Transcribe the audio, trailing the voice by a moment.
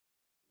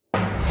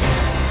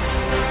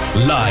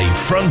Live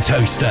from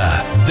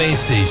Toaster,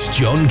 this is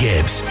John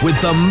Gibbs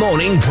with the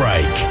Morning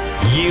Break.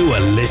 You are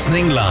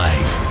listening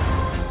live.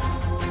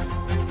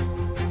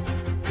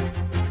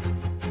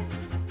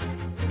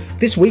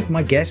 This week,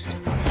 my guest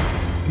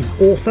is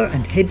author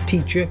and head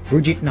teacher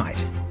Bridget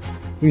Knight,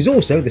 who is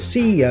also the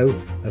CEO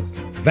of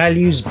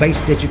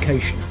Values-Based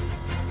Education.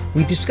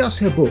 We discuss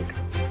her book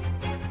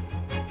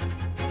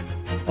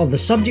on the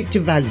subject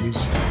of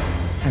values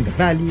and the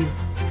value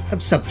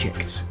of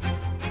subjects.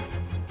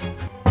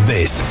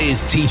 This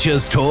is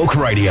Teachers Talk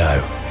Radio,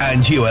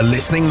 and you are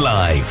listening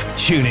live.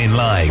 Tune in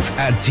live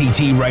at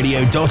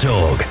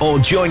ttradio.org or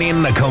join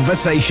in the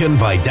conversation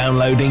by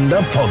downloading the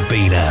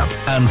Podbean app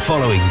and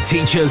following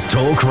Teachers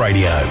Talk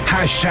Radio.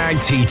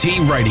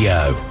 #TT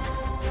Radio.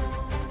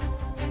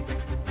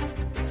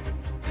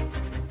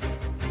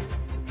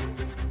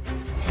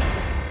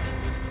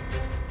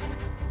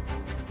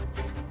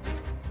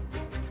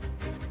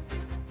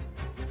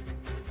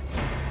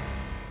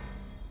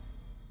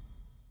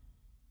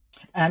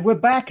 And we're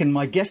back, and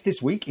my guest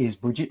this week is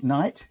Bridget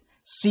Knight,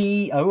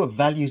 CEO of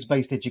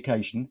Values-Based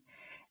Education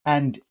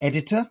and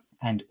editor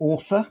and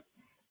author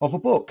of a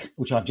book,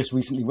 which I've just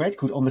recently read,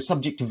 called On the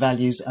Subject of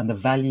Values and the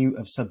Value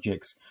of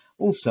Subjects.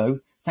 Also,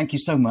 thank you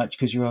so much,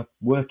 because you're a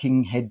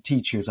working head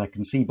teacher, as I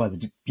can see by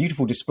the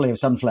beautiful display of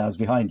sunflowers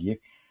behind you.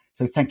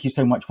 So thank you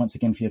so much once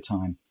again for your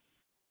time.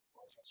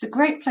 It's a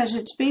great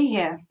pleasure to be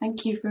here.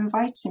 Thank you for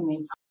inviting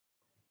me.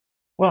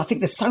 Well, I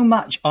think there's so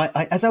much.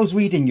 As I was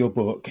reading your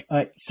book,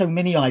 so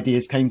many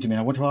ideas came to me.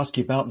 I want to ask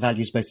you about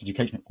values-based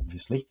education,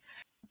 obviously.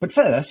 But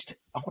first,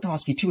 I want to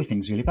ask you two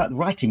things, really, about the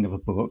writing of a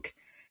book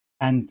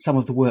and some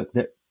of the work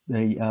that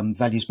the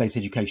values-based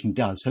education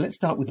does. So let's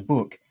start with the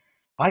book.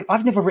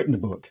 I've never written a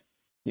book.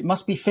 It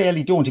must be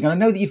fairly daunting. And I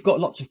know that you've got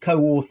lots of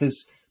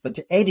co-authors, but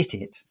to edit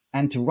it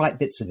and to write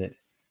bits of it,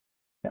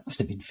 that must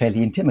have been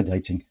fairly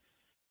intimidating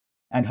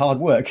and hard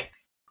work.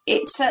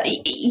 It's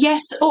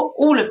yes,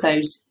 all of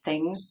those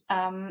things.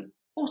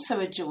 Also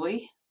a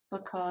joy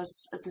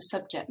because of the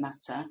subject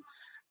matter,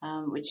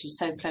 which is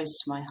so close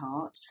to my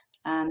heart,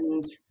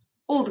 and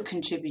all the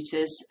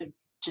contributors have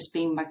just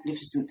been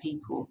magnificent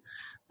people.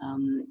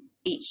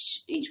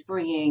 Each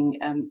bringing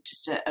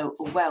just a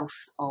wealth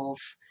of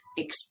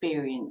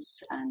experience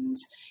and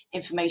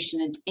information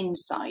and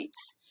insight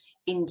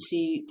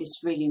into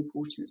this really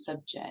important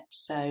subject.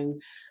 So,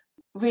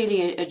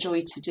 really a joy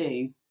to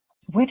do.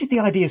 Where did the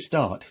idea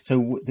start?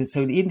 So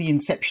in the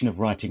inception of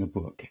writing a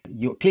book,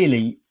 you're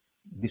clearly,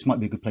 this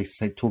might be a good place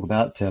to talk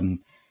about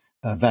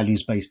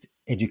values-based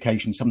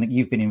education, something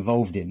you've been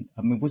involved in.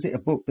 I mean, was it a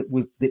book that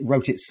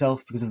wrote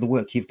itself because of the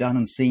work you've done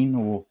and seen,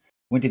 or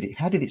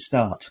how did it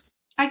start?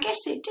 I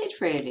guess it did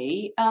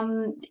really.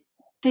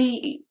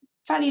 The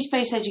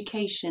values-based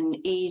education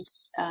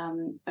is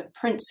a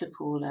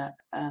principle,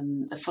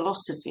 a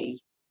philosophy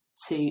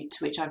to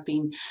which I've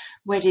been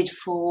wedded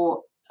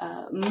for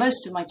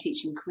most of my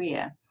teaching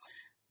career,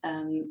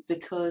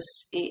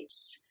 because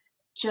it's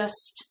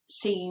just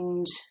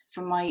seemed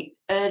from my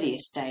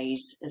earliest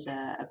days as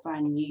a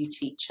brand new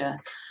teacher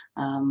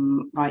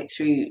right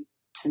through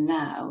to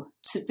now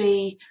to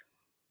be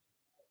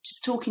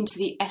just talking to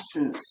the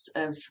essence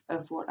of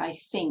what I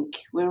think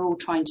we're all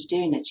trying to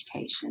do in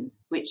education,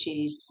 which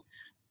is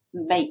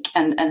make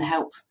and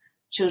help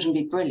children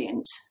be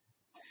brilliant.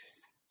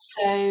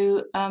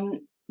 So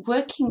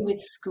working with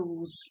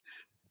schools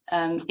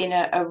in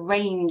a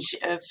range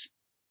of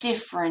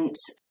different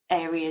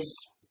areas,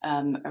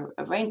 from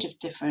a range of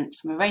different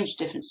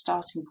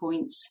starting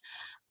points.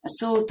 I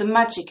saw the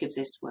magic of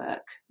this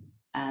work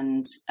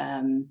and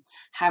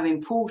how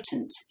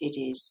important it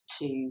is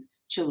to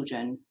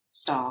children,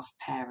 staff,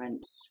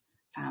 parents,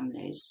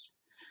 families.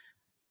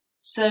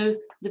 So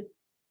the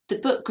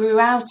book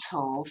grew out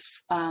of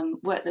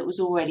work that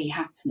was already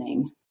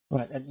happening.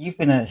 Right, and you've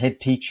been a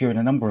head teacher in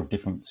a number of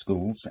different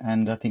schools,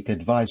 and I think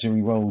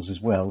advisory roles as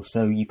well.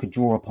 So you could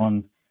draw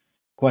upon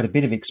quite a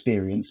bit of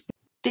experience.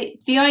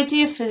 The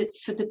idea for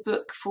the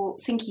book, for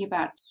thinking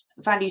about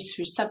values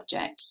through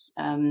subjects,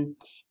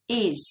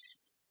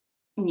 is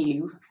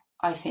new,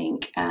 I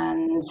think,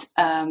 and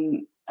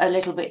a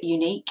little bit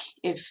unique.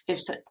 If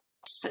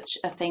such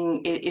a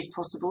thing is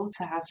possible,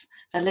 to have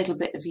a little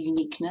bit of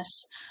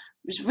uniqueness.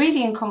 It was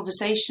really in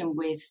conversation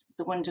with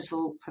the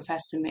wonderful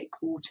Professor Mick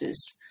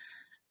Waters,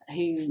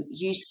 who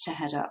used to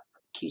head up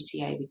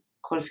QCA, the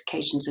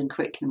Qualifications and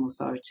Curriculum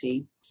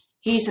Authority.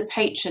 He's a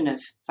patron of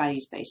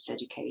values-based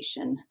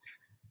education,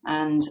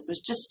 and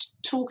was just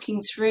talking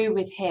through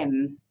with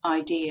him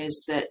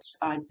ideas that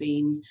I'd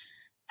been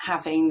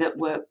having that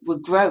were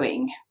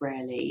growing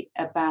really,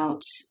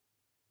 about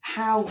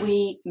how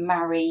we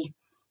marry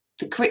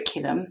the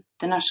curriculum,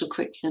 the national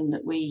curriculum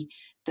that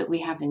we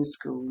have in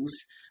schools,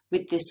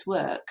 with this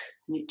work.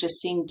 And it just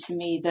seemed to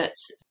me that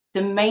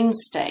the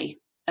mainstay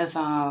of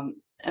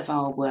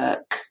our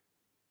work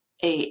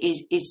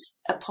is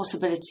a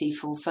possibility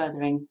for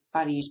furthering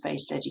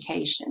values-based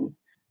education,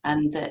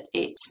 and that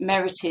it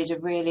merited a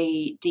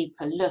really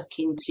deeper look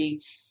into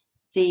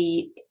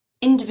the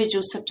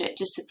individual subject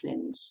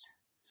disciplines.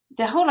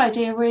 The whole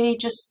idea really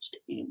just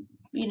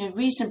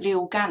reasonably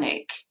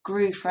organic,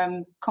 grew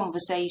from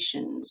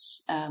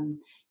conversations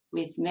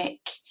with Mick,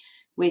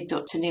 with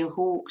Dr. Neil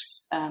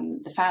Hawkes,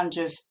 the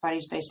founder of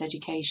Values-Based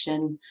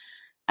Education,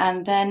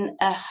 and then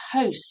a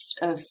host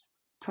of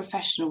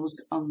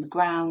professionals on the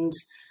ground,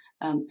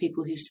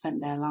 people who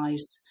spent their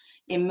lives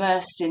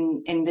immersed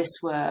in this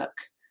work,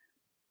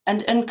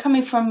 and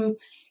coming from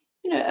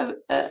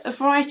a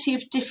variety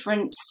of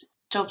different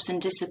jobs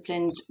and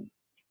disciplines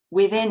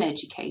within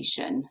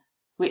education,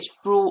 which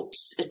brought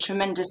a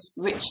tremendous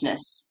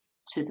richness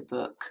to the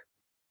book.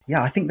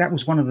 Yeah, I think that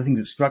was one of the things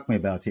that struck me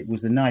about it,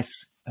 was the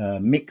nice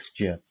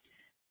mixture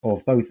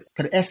of both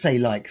kind of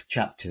essay-like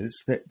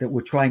chapters that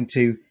were trying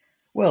to,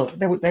 well,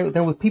 there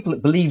were people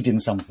that believed in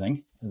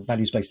something,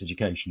 values-based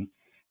education,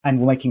 and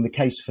were making the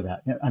case for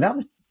that. And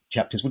other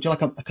chapters, which are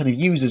like a kind of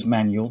user's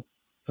manual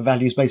for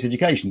values-based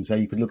education. So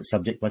you could look at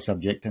subject by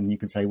subject and you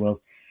could say,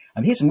 well,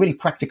 and here's some really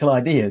practical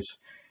ideas.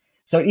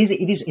 So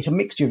it's a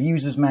mixture of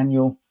user's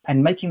manual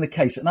and making the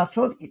case. And I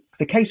thought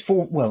the case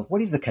for, well,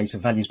 what is the case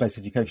of values-based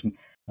education?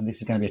 And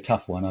this is going to be a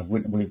tough one.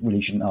 We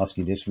really shouldn't ask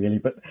you this, really.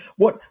 But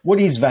what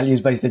is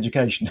values-based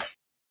education?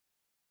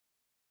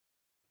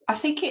 I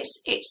think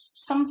it's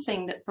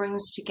something that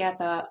brings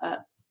together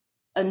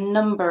a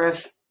number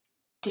of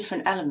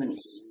different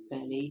elements,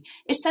 really.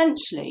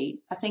 Essentially,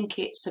 I think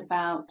it's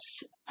about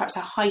perhaps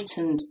a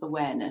heightened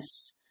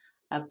awareness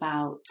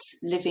about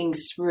living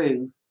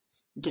through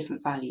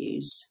different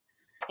values.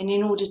 And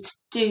in order to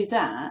do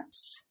that,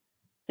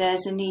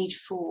 there's a need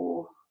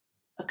for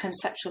a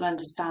conceptual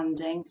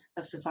understanding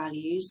of the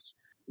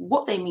values,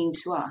 what they mean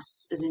to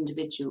us as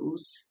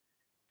individuals,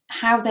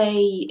 how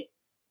they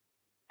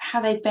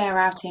bear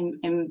out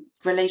in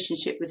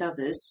relationship with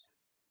others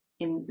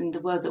in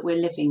the world that we're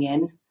living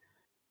in,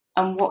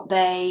 and what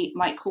they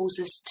might cause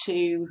us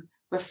to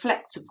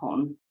reflect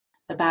upon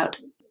about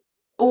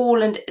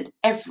all and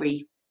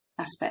every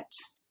aspect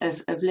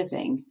of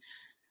living.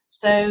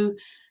 So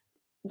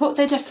what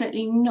they're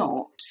definitely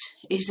not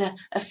is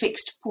a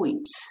fixed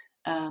point.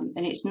 And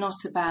it's not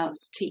about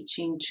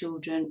teaching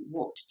children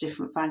what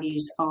different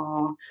values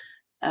are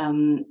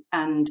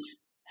and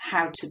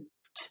how to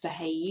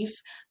behave,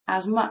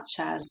 as much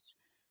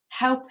as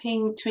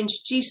helping to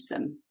introduce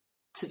them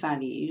to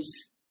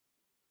values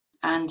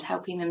and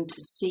helping them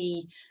to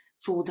see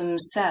for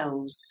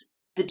themselves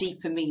the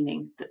deeper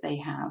meaning that they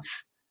have,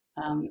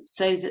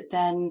 so that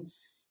then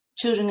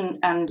children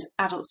and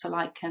adults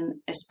alike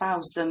can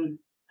espouse them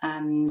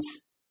and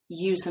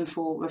use them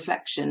for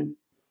reflection.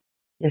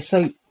 Yes,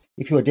 so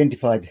if you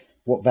identified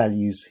what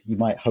values you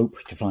might hope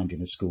to find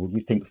in a school,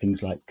 you'd think of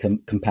things like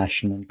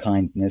compassion and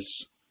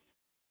kindness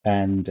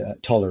and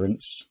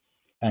tolerance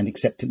and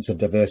acceptance of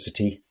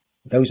diversity.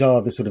 Those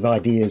are the sort of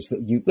ideas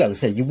that you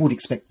would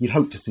expect, you'd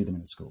hope to see them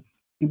in a school.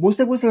 Was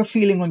there a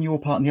feeling on your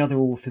part and the other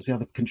authors, the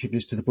other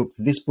contributors to the book,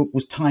 that this book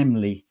was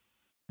timely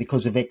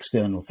because of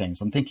external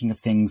things? I'm thinking of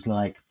things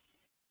like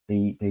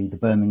the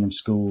Birmingham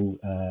School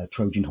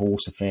Trojan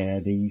Horse affair,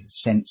 the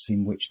sense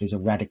in which there's a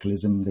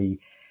radicalism,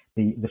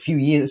 a few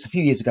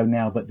years ago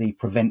now, but the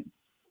prevent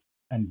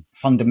and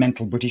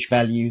fundamental British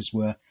values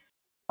were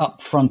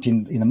up front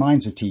in the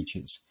minds of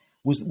teachers.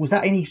 Was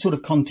that any sort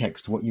of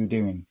context to what you were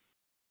doing?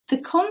 The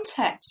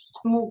context,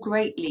 more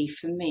greatly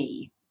for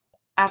me,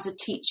 as a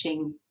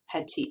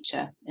head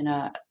teacher in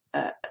a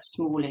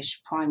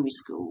smallish primary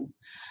school,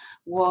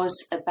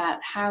 was about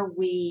how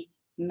we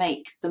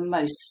make the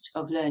most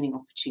of learning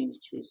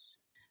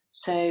opportunities.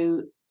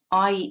 So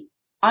I'm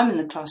in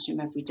the classroom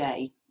every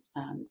day,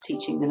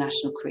 teaching the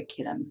national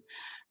curriculum,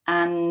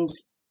 and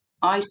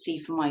I see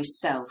for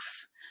myself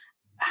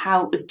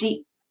how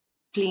deeply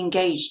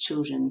engaged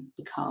children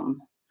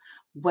become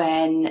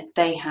when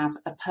they have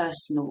a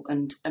personal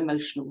and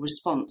emotional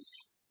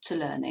response to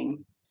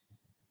learning.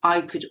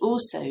 I could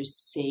also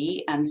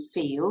see and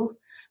feel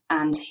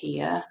and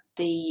hear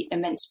the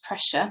immense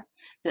pressure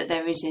that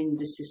there is in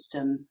the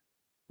system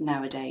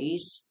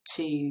nowadays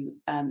to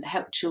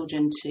help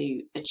children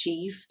to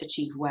achieve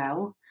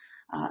well,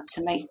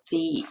 to make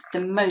the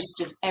most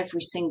of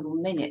every single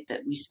minute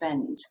that we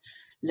spend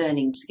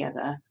learning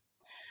together.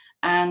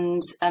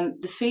 And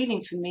the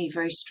feeling for me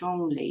very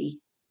strongly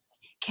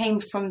came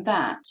from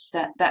that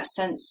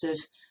sense of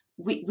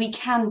we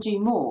can do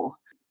more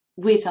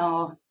with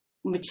our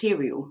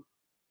material.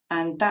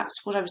 And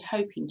that's what I was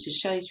hoping to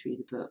show through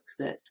the book,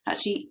 that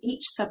actually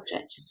each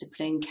subject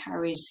discipline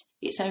carries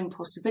its own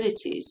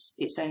possibilities,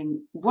 its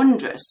own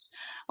wondrous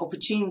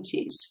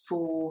opportunities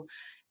for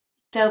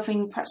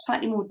delving perhaps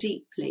slightly more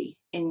deeply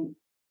in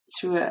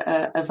through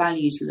a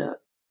values look.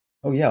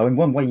 Oh, yeah. And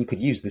one way you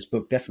could use this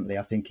book, definitely,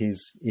 I think,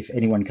 is if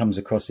anyone comes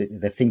across it,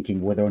 they're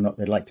thinking whether or not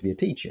they'd like to be a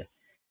teacher.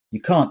 You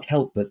can't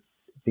help but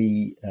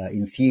be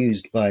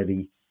enthused by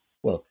the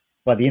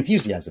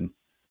enthusiasm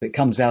that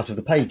comes out of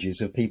the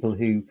pages of people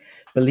who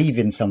believe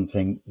in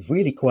something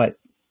really quite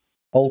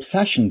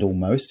old-fashioned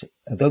almost,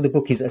 although the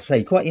book is, I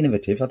say, quite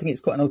innovative. I think it's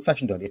quite an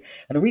old-fashioned idea.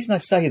 And the reason I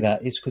say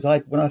that is because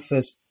one of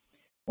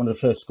the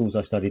first schools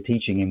I started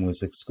teaching in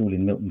was a school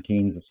in Milton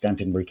Keynes, the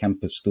Stantonbury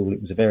Campus School.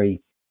 It was a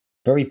very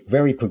very,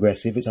 very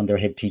progressive. It's under a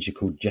head teacher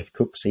called Jeff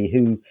Cooksey,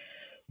 who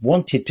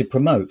wanted to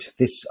promote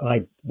this.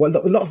 A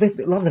lot of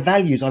the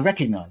values I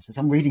recognise as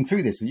I'm reading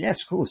through this. And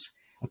yes, of course,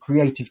 a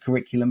creative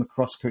curriculum, a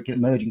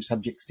cross-curriculum, merging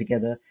subjects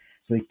together.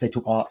 So they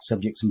took art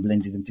subjects and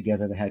blended them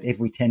together. They had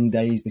every 10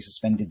 days, they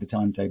suspended the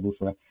timetable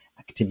for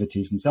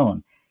activities and so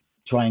on,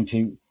 trying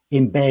to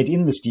embed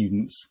in the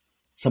students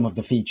some of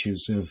the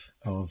features of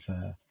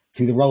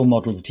through the role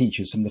model of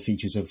teachers, some of the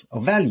features of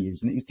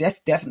values. And it was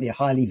definitely a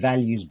highly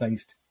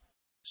values-based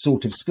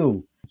sort of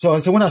school. So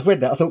when I read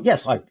that, I thought,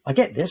 yes, I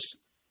get this.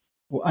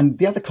 Well, and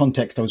the other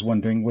context I was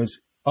wondering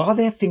was, are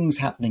there things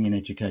happening in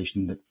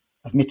education that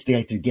have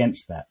mitigated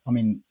against that? I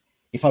mean,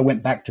 if I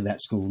went back to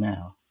that school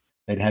now,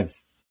 they'd have,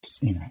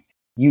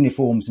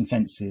 uniforms and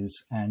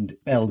fences and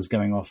bells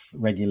going off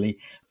regularly.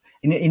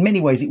 In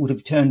many ways, it would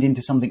have turned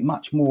into something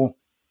much more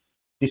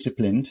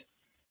disciplined,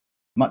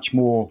 much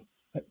more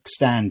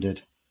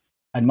standard,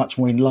 and much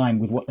more in line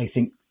with what they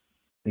think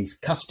these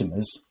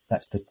customers,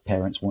 that's the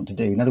parents, want to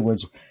do. In other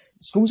words,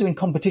 schools are in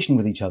competition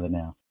with each other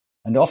now,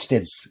 and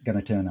Ofsted's going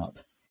to turn up.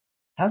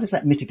 How does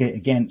that mitigate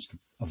against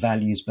a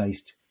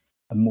values-based,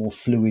 a more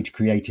fluid,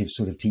 creative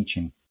sort of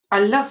teaching? I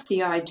love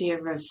the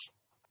idea of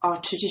our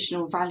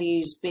traditional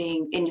values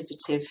being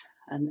innovative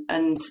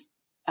and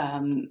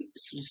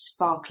sort of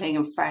sparkling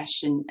and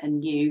fresh and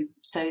new.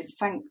 So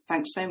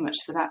thanks so much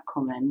for that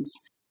comment.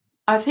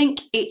 I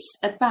think it's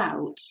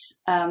about,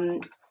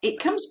 it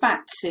comes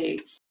back to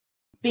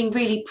being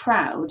really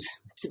proud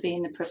to be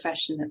in the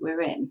profession that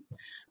we're in.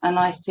 And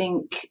I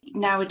think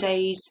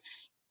nowadays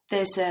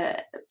there's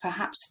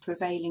perhaps a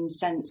prevailing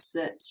sense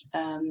that,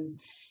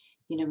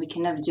 we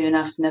can never do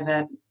enough,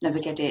 never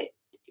get it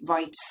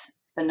right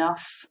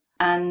enough.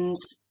 And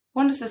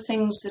one of the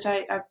things that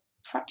I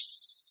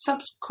perhaps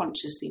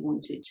subconsciously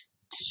wanted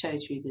to show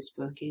through this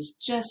book is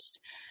just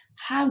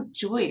how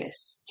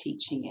joyous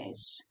teaching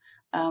is.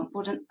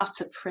 What an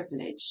utter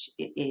privilege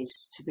it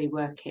is to be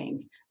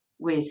working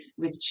with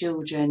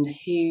children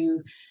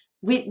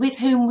with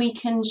whom we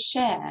can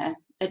share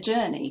a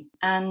journey.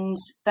 And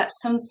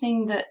that's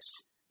something that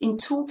in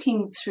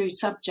talking through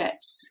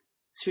subjects,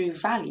 through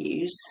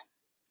values,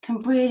 can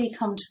really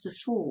come to the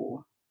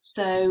fore.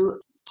 So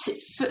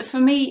for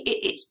me,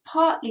 it's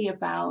partly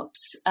about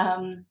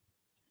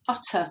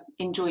utter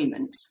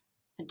enjoyment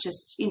and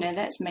just,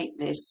 let's make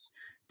this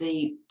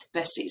the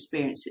best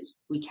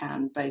experiences we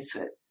can, both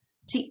for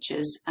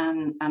teachers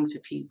and for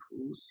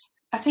pupils.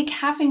 I think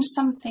having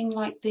something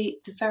like the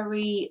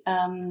very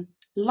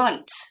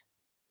light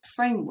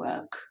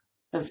framework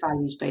of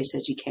values-based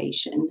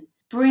education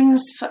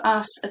brings for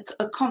us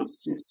a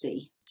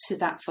constancy to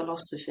that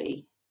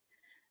philosophy.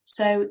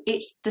 So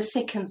it's the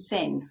thick and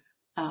thin,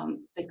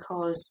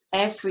 because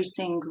every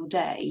single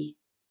day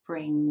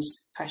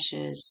brings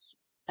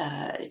pressures,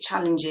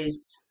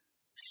 challenges,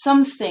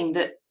 something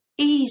that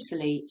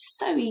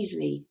so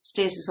easily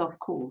steers us off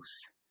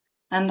course.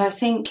 And I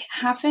think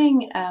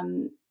having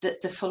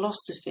the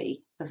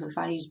philosophy of a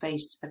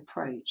values-based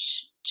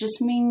approach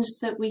just means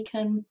that we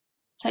can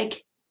take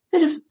a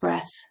bit of a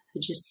breath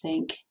and just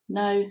think,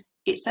 no,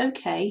 it's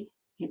okay.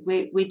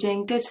 We're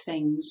doing good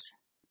things.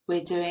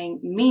 We're doing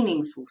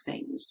meaningful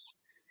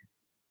things.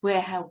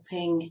 We're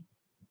helping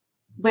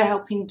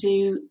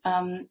do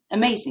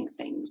amazing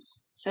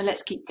things. So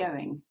let's keep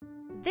going.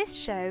 This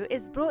show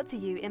is brought to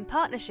you in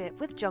partnership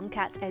with John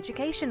Catt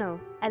Educational,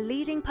 a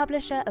leading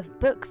publisher of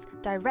books,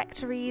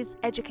 directories,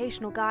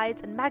 educational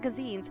guides and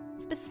magazines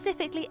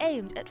specifically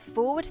aimed at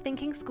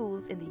forward-thinking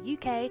schools in the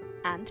UK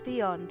and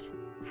beyond.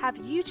 Have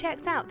you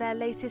checked out their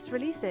latest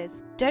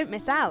releases? Don't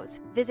miss out!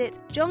 Visit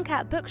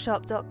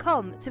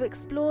johncattbookshop.com to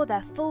explore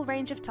their full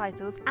range of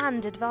titles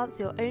and advance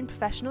your own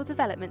professional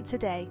development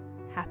today.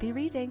 Happy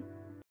reading!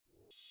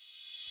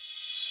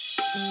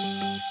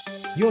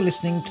 You're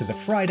listening to The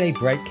Friday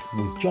Break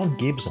with John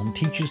Gibbs on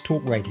Teachers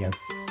Talk Radio.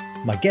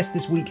 My guest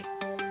this week,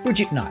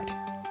 Bridget Knight,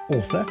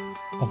 author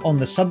of On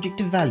the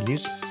Subject of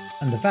Values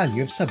and the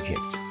Value of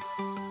Subjects.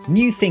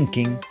 New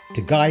thinking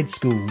to guide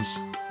schools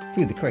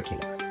through the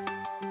curriculum.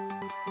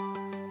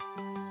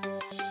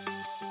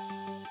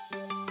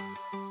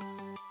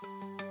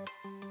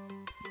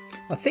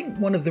 I think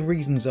one of the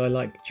reasons I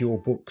liked your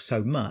book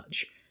so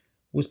much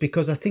was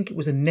because I think it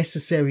was a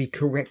necessary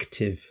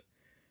corrective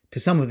to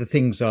some of the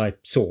things I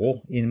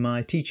saw in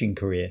my teaching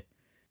career.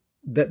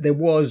 That there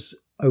was,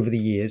 over the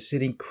years,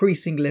 an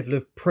increasing level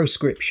of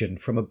proscription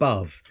from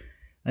above,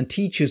 and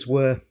teachers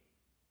were,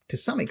 to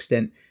some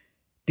extent,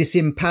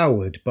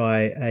 disempowered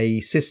by a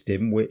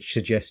system which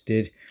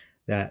suggested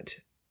that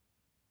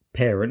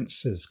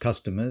parents as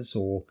customers,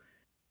 or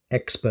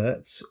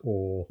experts,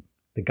 or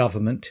the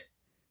government,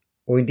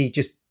 or indeed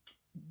just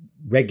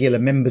regular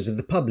members of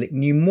the public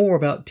knew more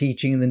about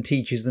teaching than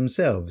teachers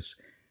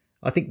themselves.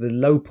 I think the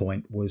low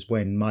point was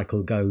when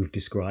Michael Gove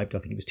described, I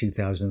think it was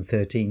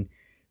 2013,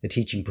 the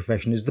teaching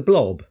profession as the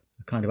blob,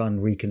 a kind of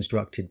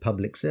unreconstructed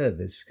public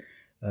service,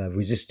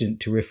 resistant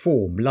to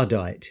reform,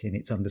 Luddite in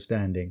its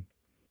understanding.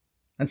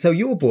 And so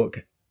your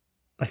book,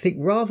 I think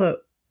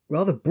rather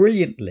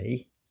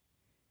brilliantly,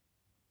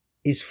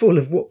 is full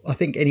of what I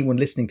think anyone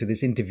listening to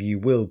this interview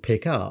will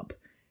pick up,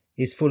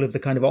 is full of the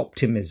kind of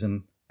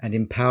optimism and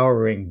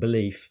empowering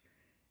belief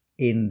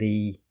in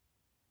the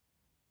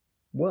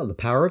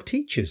power of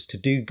teachers to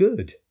do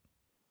good.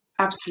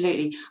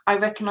 Absolutely. I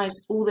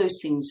recognise all those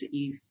things that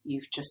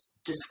you've just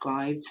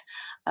described,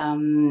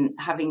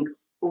 having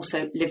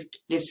also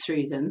lived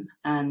through them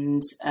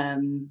and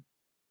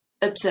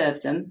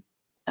observed them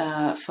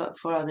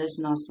for others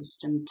in our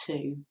system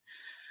too.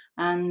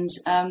 And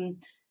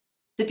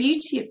the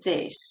beauty of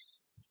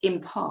this, in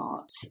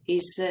part,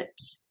 is that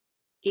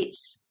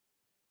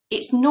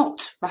it's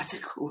not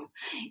radical.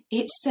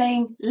 It's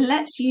saying,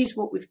 let's use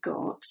what we've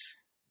got,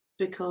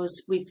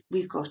 because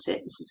we've got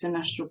it. This is the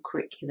national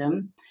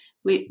curriculum.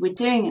 We're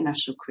doing a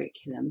national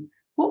curriculum.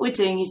 What we're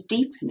doing is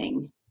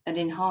deepening and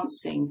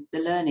enhancing the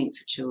learning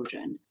for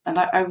children. And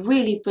I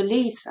really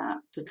believe that,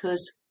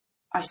 because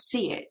I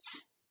see it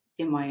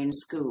in my own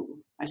school.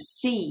 I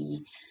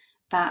see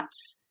that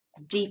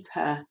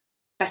deeper,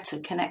 better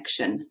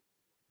connection.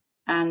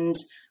 And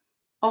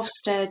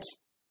Ofsted,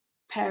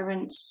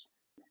 parents,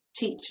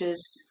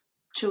 teachers,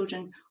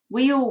 children,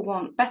 we all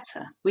want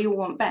better. We all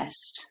want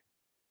best.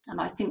 And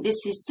I think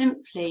this is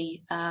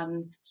simply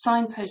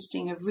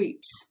signposting a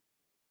route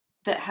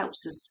that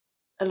helps us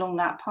along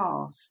that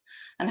path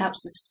and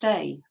helps us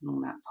stay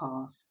along that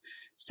path.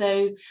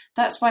 So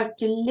that's why I've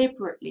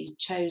deliberately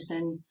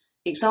chosen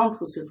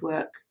examples of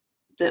work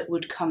that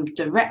would come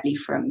directly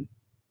from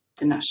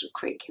the national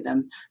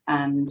curriculum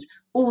and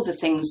all the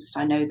things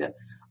that I know that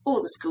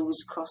all the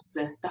schools across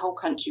the whole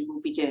country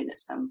will be doing at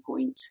some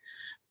point,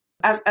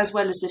 as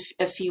well as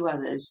a few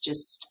others,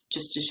 just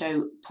to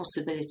show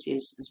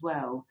possibilities as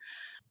well.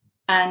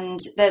 And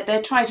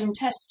they're tried and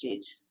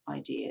tested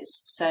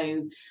ideas.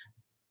 So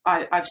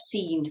I've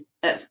seen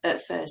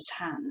at first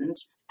hand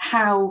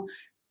how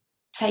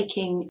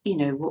taking,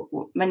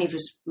 what many of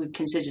us would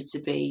consider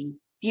to be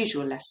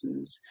usual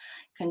lessons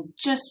can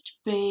just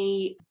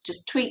be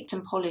tweaked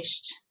and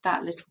polished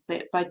that little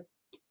bit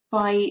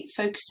by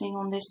focusing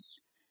on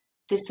this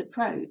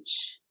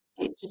approach.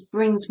 It just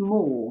brings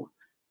more,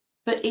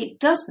 but it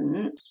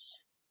doesn't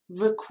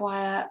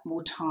require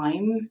more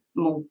time,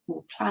 more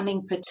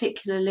planning,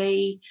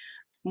 particularly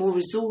more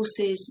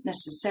resources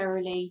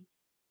necessarily.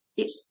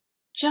 It's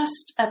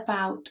just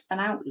about an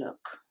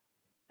outlook.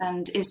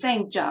 And in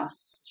saying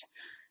just,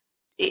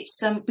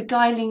 it's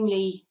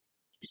beguilingly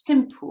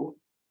simple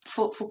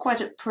for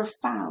quite a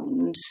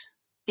profound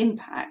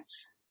impact.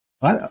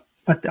 I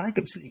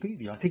absolutely agree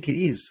with you. I think it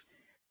is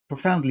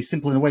profoundly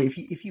simple in a way.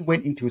 If you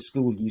went into a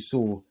school, you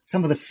saw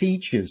some of the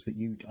features that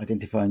you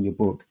identify in your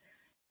book,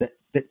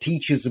 that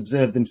teachers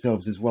observe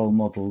themselves as role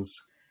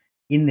models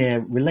in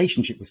their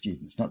relationship with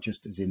students, not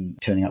just as in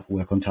turning up for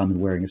work on time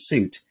and wearing a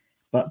suit,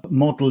 but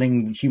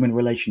modelling human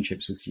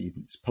relationships with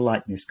students,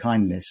 politeness,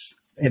 kindness,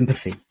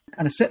 empathy,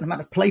 and a certain amount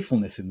of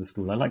playfulness in the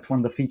school. I liked one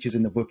of the features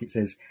in the book. It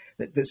says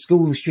that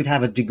schools should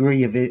have a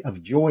degree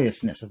of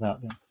joyousness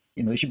about them.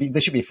 There should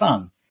be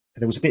fun.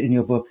 There was a bit in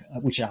your book,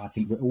 which I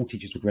think all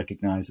teachers would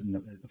recognise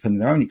from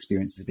their own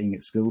experiences of being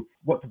at school.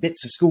 What the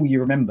bits of school you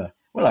remember?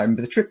 Well, I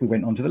remember the trip we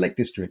went on to the Lake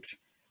District.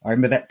 I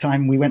remember that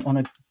time we went all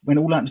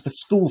out into the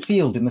school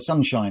field in the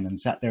sunshine and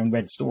sat there and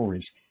read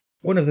stories.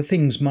 One of the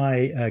things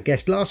my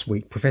guest last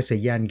week, Professor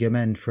Jan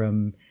Gibbs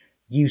from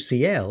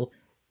UCL,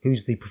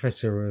 who's the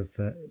professor of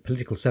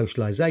political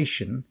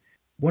socialisation,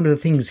 one of the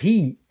things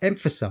he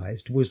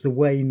emphasised was the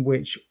way in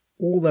which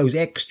all those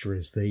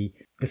extras, the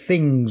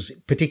things,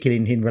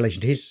 particularly in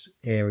relation to his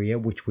area,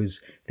 which was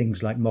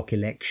things like mock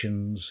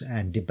elections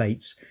and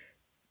debates,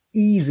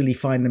 easily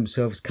find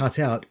themselves cut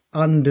out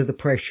under the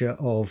pressure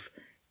of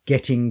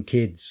getting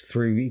kids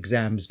through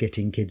exams,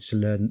 getting kids to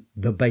learn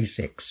the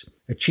basics.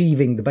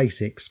 Achieving the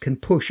basics can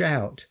push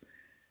out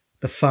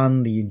the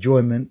fun, the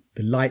enjoyment,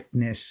 the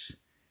lightness,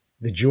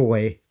 the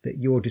joy that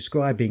you're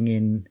describing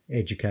in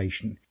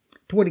education.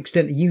 To what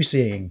extent are you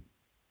seeing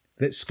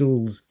that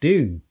schools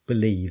do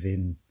believe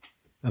in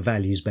a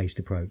values-based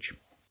approach?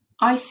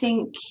 I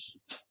think,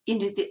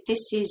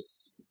 this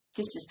is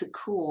the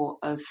core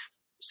of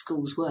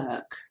schools'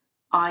 work.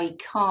 I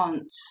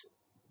can't,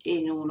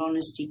 in all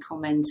honesty,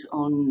 comment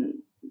on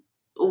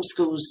all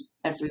schools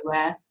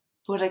everywhere.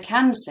 What I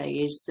can say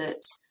is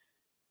that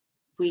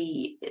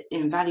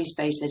in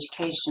values-based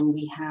education,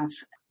 we have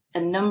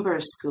a number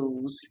of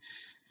schools,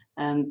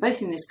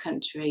 both in this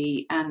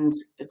country and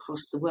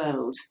across the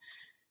world,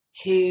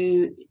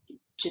 who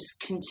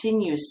just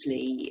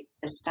continuously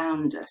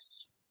astound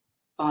us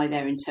by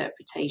their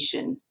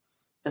interpretation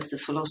of the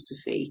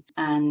philosophy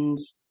and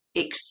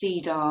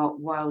exceed our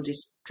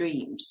wildest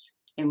dreams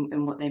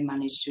in what they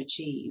manage to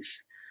achieve.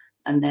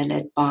 And they're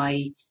led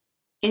by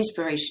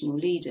inspirational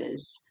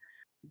leaders,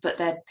 but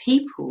they're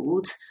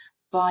peopled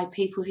by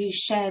people who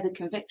share the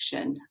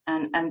conviction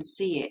and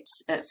see it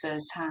at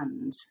first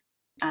hand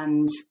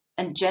and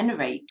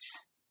generate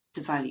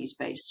the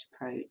values-based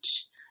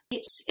approach.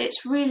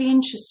 It's really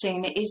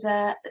interesting. It is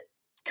a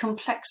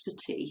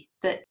complexity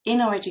that in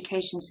our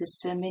education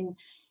system,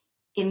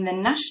 in the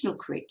national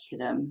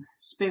curriculum,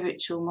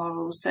 spiritual,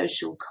 moral,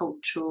 social,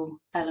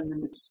 cultural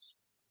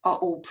elements are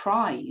all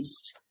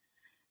prized.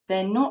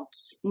 They're not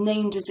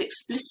named as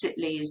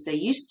explicitly as they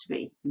used to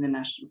be in the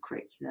national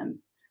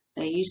curriculum.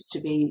 There used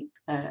to be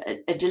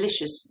a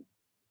delicious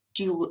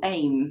dual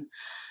aim,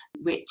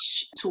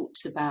 which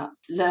talked about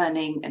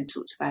learning and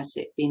talked about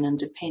it being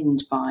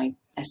underpinned by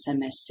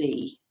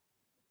SMSC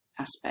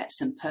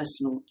aspects and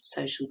personal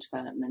social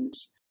development.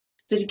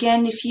 But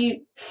again, if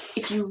you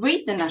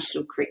read the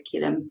national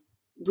curriculum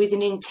with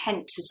an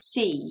intent to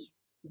see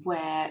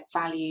where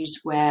values,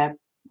 where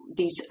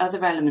these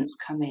other elements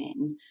come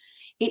in,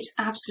 it's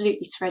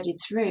absolutely threaded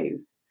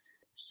through.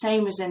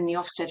 Same as in the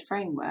Ofsted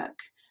framework,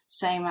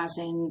 same as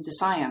in the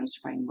SIAMS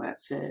framework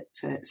for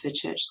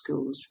church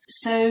schools.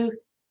 So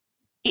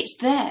it's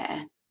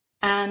there,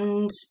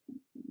 and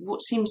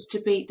what seems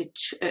to be the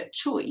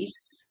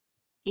choice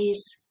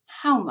is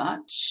how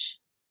much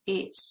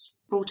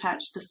it's brought out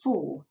to the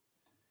fore.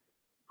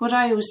 What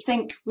I always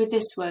think with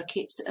this work,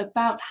 it's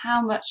about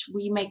how much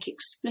we make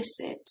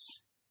explicit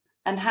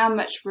and how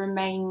much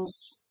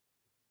remains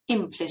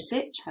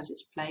implicit, has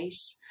its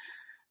place,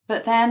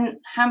 but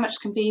then how much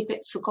can be a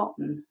bit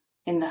forgotten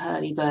in the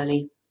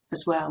hurly-burly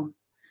as well.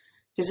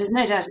 Because there's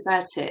no doubt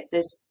about it,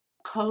 there's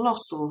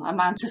colossal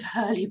amount of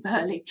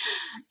hurly-burly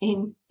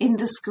in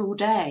the school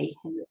day,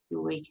 in the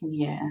school week and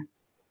year.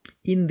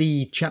 In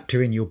the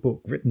chapter in your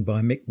book written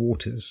by Mick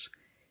Waters,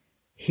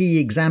 he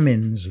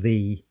examines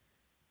the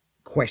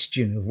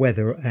question of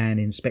whether an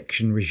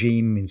inspection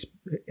regime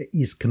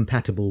is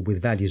compatible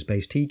with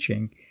values-based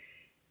teaching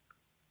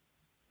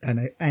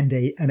and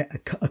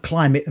a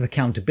climate of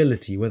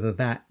accountability, whether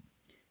that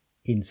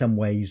in some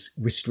ways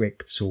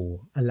restricts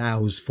or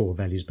allows for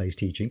values-based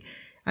teaching.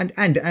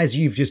 And as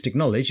you've just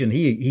acknowledged, and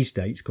he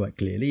states quite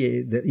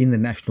clearly that in the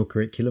national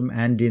curriculum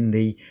and in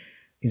the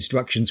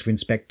instructions for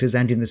inspectors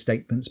and in the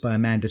statements by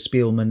Amanda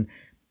Spielman,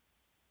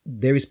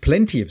 there is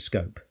plenty of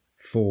scope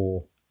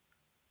for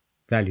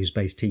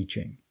values-based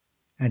teaching,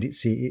 and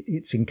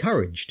it's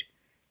encouraged.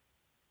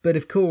 But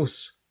of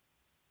course,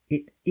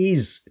 it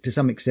is to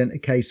some extent a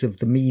case of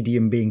the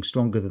medium being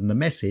stronger than the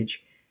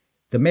message.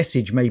 The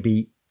message may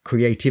be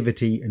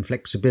creativity and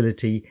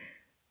flexibility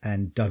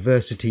and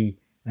diversity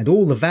and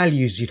all the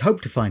values you'd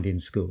hope to find in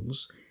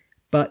schools,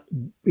 but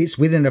it's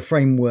within a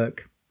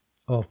framework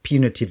of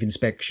punitive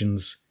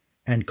inspections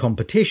and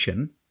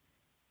competition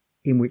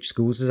in which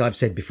schools, as I've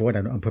said before,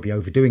 I'm probably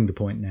overdoing the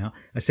point now,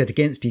 are set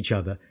against each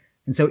other.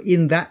 And so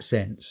in that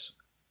sense,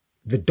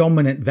 the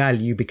dominant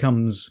value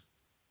becomes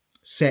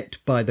set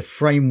by the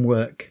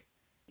framework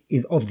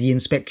of the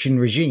inspection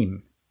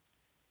regime.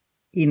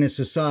 In a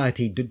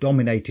society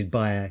dominated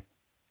by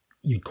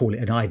you'd call it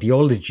an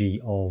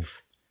ideology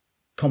of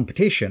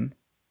competition,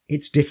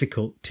 it's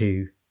difficult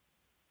to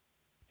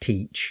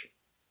teach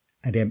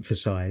and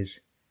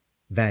emphasize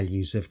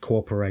values of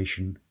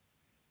cooperation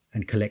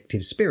and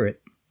collective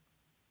spirit.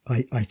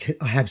 I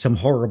have some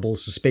horrible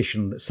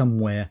suspicion that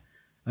somewhere,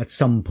 at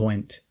some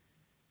point,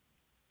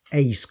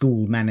 a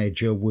school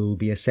manager will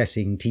be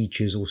assessing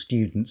teachers or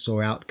students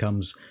or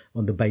outcomes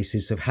on the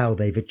basis of how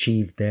they've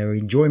achieved their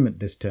enjoyment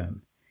this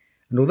term.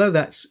 And although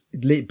that's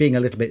being a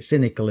little bit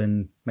cynical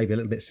and maybe a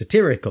little bit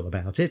satirical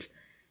about it,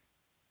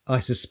 I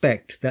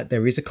suspect that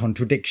there is a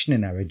contradiction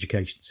in our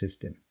education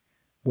system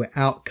where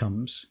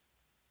outcomes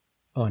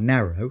are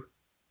narrow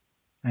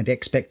and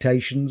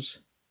expectations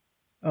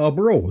are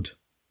broad.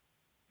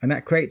 And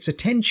that creates a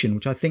tension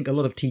which I think a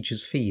lot of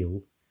teachers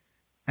feel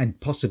and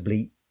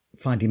possibly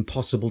find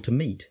impossible to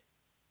meet.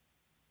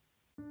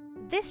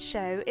 This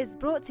show is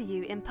brought to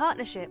you in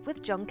partnership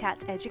with John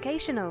Gibbs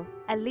Educational,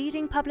 a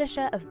leading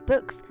publisher of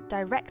books,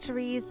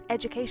 directories,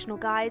 educational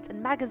guides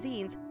and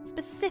magazines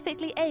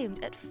specifically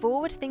aimed at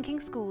forward-thinking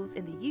schools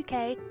in the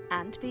UK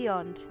and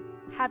beyond.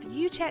 Have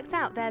you checked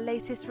out their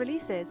latest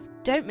releases?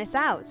 Don't miss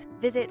out!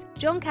 Visit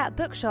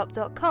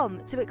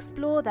johncatbookshop.com to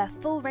explore their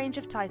full range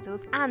of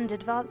titles and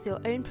advance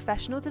your own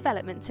professional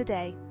development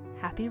today.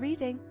 Happy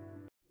reading!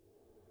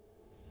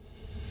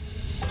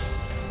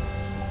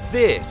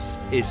 This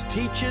is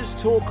Teachers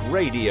Talk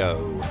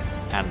Radio,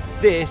 and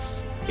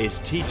this is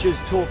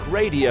Teachers Talk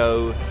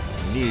Radio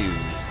News.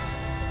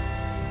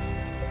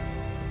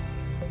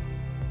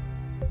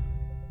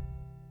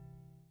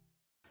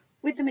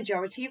 With the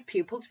majority of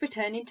pupils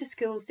returning to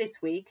schools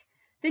this week,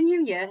 the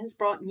new year has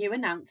brought new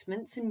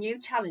announcements and new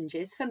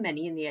challenges for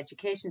many in the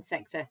education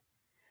sector.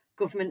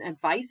 Government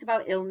advice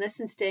about illness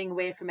and staying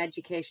away from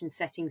education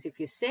settings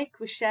if you're sick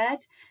was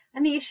shared,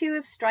 and the issue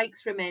of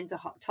strikes remains a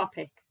hot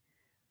topic.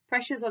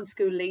 Pressures on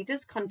school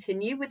leaders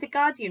continue, with The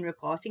Guardian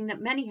reporting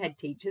that many head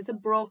teachers are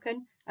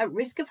broken, at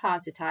risk of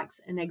heart attacks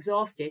and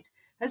exhausted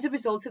as a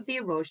result of the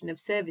erosion of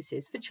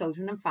services for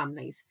children and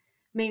families,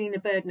 meaning the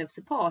burden of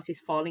support is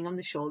falling on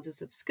the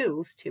shoulders of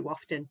schools too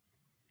often.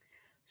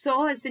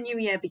 So, as the new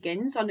year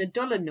begins on a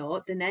duller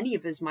note than any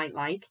of us might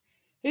like,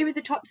 here are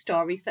the top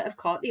stories that have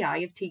caught the eye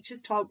of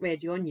Teachers Talk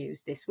Radio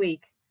News this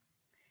week.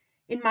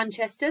 In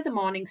Manchester, the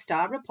Morning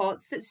Star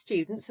reports that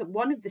students at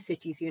one of the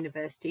city's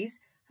universities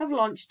have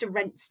launched a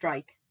rent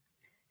strike.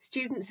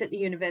 Students at the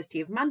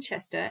University of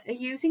Manchester are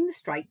using the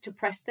strike to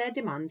press their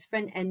demands for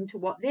an end to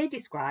what they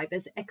describe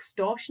as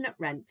extortionate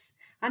rents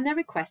and their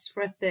request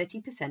for a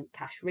 30%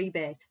 cash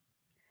rebate.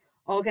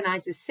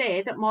 Organisers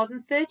say that more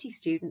than 30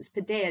 students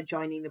per day are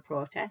joining the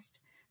protest,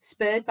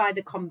 spurred by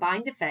the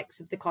combined effects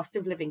of the cost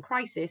of living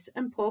crisis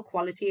and poor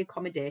quality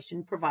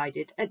accommodation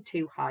provided at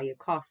too high a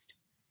cost.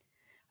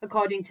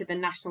 According to the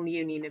National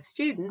Union of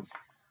Students,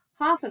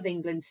 half of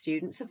England's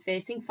students are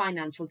facing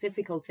financial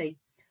difficulty,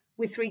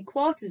 with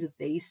 3/4 of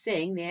these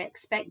saying they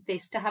expect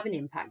this to have an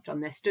impact on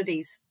their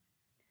studies.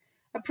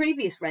 A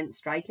previous rent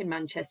strike in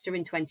Manchester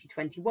in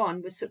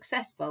 2021 was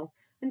successful,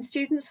 and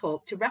students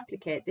hope to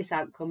replicate this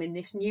outcome in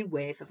this new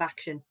wave of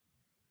action.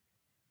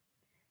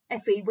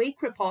 FE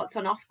Week reports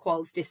on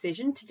Ofqual's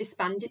decision to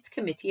disband its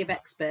committee of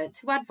experts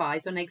who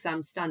advise on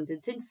exam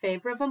standards in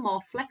favour of a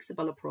more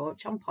flexible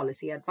approach on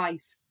policy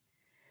advice.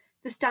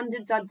 The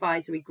Standards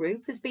Advisory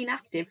Group has been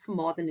active for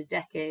more than a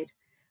decade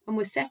and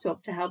was set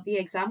up to help the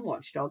exam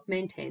watchdog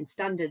maintain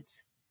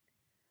standards.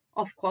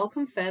 Ofqual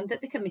confirmed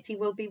that the committee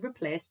will be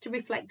replaced to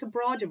reflect a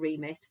broader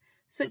remit,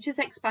 such as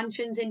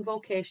expansions in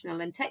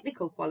vocational and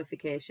technical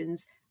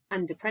qualifications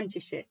and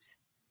apprenticeships.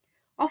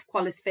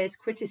 Ofqual has faced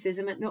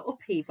criticism and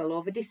upheaval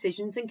over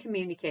decisions and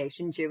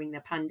communication during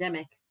the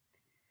pandemic.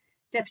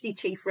 Deputy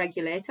Chief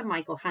Regulator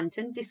Michael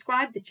Hanton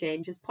described the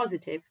change as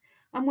positive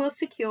and will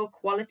secure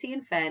quality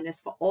and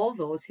fairness for all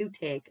those who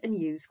take and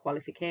use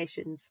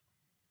qualifications.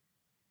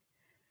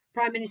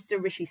 Prime Minister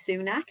Rishi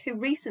Sunak, who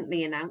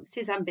recently announced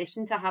his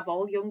ambition to have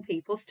all young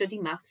people study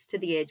maths to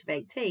the age of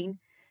 18,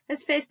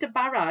 has faced a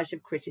barrage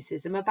of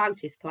criticism about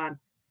his plan.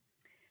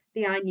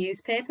 The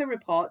newspaper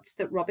reports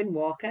that Robin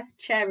Walker,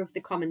 chair of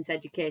the Commons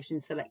Education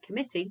Select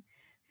Committee,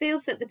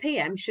 feels that the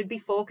PM should be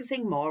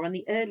focusing more on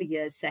the early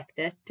years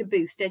sector to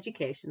boost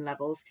education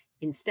levels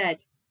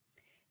instead.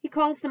 He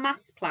calls the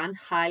maths plan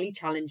highly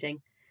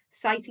challenging,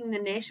 citing the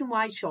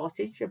nationwide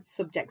shortage of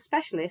subject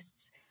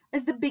specialists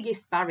as the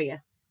biggest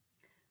barrier.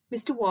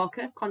 Mr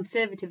Walker,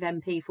 Conservative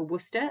MP for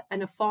Worcester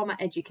and a former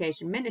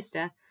Education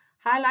Minister,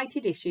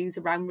 highlighted issues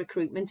around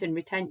recruitment and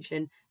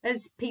retention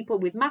as people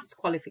with maths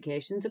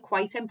qualifications are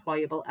quite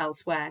employable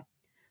elsewhere,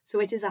 so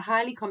it is a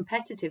highly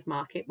competitive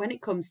market when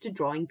it comes to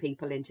drawing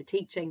people into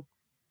teaching.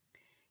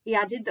 He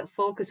added that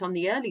focus on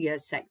the early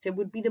years sector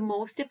would be the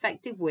most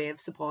effective way of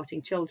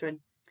supporting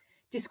children,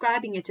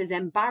 describing it as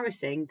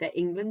embarrassing that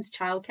England's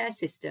childcare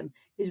system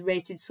is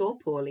rated so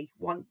poorly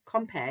when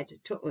compared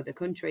to other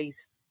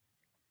countries.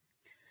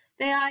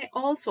 The Eye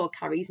also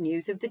carries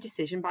news of the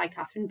decision by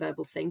Catherine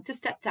Birbalsingh to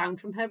step down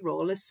from her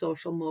role as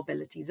social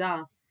mobility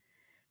czar.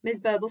 Ms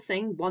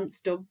Birbalsingh, once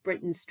dubbed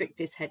Britain's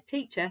strictest head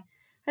teacher,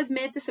 has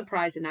made the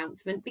surprise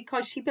announcement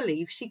because she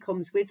believes she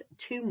comes with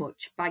too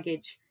much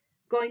baggage,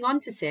 going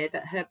on to say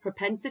that her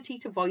propensity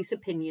to voice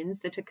opinions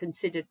that are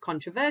considered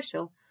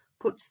controversial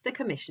puts the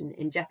Commission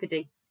in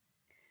jeopardy.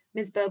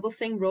 Ms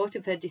Birbalsingh wrote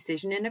of her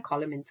decision in a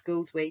column in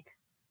Schools Week.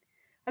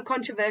 A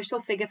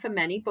controversial figure for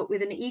many, but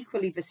with an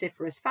equally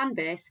vociferous fan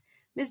base,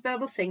 Ms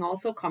Birbalsingh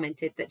also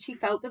commented that she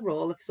felt the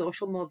role of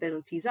social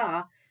mobility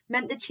czar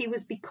meant that she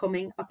was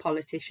becoming a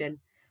politician,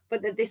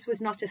 but that this was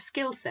not a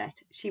skill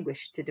set she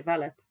wished to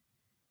develop.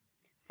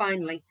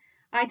 Finally,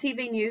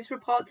 ITV News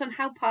reports on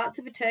how parts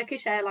of a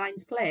Turkish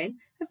Airlines plane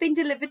have been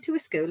delivered to a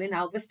school in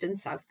Alveston,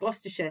 South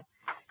Gloucestershire,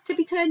 to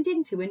be turned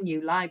into a new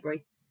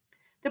library.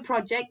 The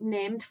project,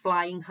 named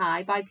Flying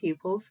High by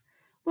pupils,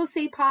 will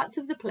see parts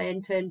of the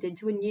plane turned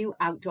into a new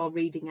outdoor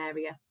reading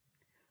area.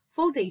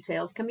 Full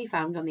details can be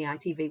found on the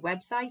ITV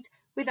website,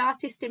 with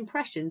artist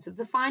impressions of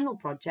the final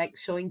project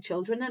showing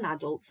children and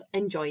adults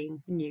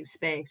enjoying the new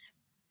space.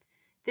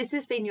 This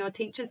has been your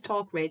Teachers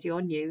Talk Radio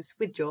News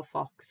with Joe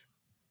Fox.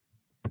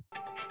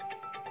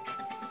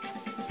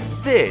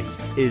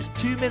 This is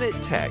 2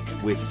 Minute Tech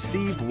with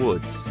Steve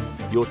Woods,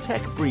 your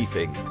tech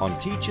briefing on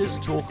Teachers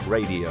Talk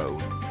Radio.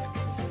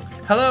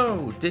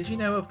 Hello! Did you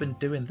know I've been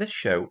doing this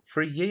show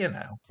for a year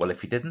now? Well,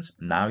 if you didn't,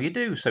 now you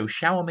do, so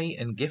shower me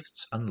in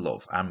gifts and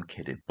love. I'm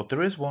kidding. But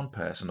there is one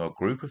person or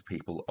group of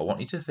people I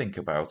want you to think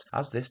about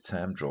as this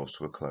term draws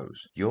to a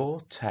close. Your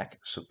tech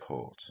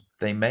support.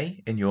 They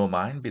may, in your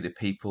mind, be the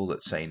people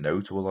that say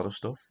no to a lot of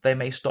stuff. They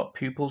may stop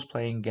pupils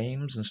playing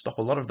games and stop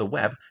a lot of the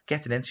web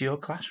getting into your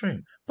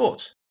classroom.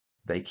 But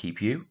they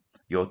keep you,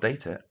 your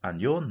data,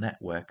 and your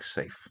network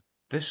safe.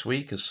 This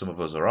week, as some of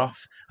us are off,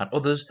 and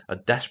others are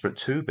desperate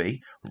to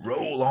be,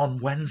 roll on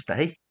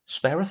Wednesday,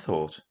 spare a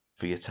thought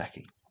for your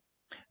techie.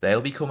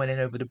 They'll be coming in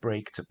over the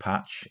break to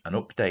patch and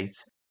update.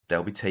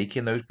 They'll be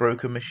taking those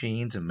broken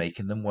machines and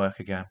making them work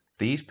again.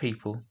 These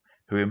people,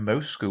 who in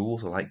most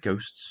schools are like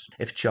ghosts,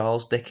 if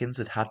Charles Dickens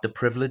had had the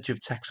privilege of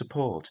tech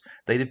support,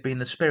 they'd have been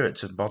the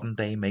spirits of modern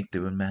day make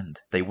do and mend.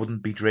 They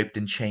wouldn't be draped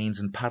in chains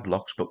and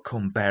padlocks, but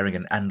come bearing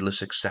an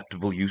endless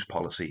acceptable use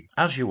policy.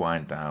 As you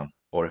wind down,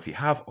 or if you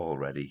have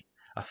already,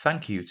 a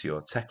thank you to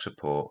your tech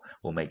support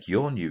will make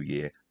your new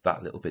year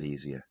that little bit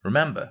easier.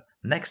 Remember,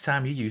 next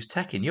time you use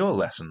tech in your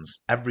lessons,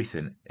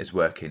 everything is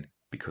working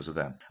because of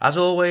them. As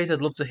always,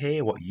 I'd love to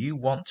hear what you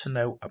want to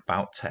know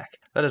about tech.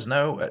 Let us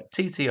know at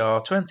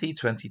TTR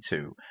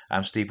 2022.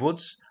 I'm Steve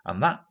Woods,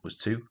 and that was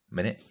 2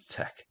 Minute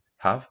Tech.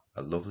 Have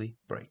a lovely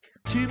break.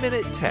 2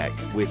 Minute Tech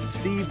with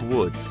Steve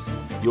Woods,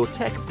 your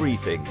tech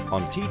briefing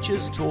on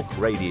Teachers Talk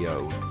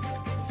Radio.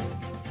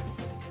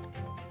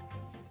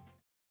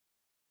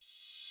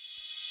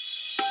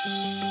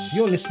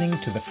 You're listening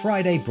to the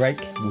Friday Break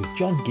with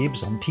John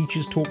Gibbs on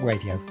Teachers Talk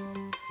Radio.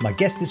 My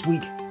guest this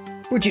week,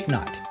 Bridget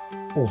Knight,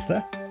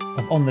 author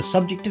of On the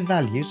Subject of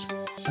Values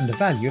and the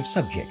Value of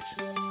Subjects.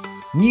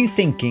 New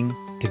thinking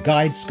to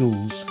guide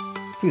schools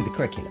through the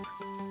curriculum.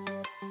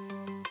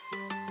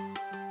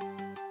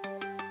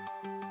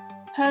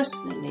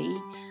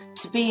 Personally,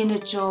 to be in a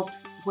job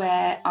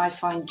where I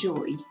find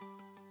joy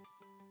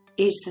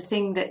is the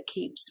thing that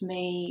keeps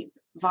me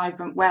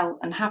vibrant, well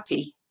and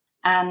happy.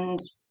 And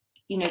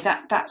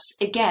that's,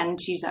 again,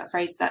 to use that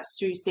phrase, that's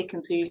through thick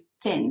and through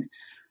thin,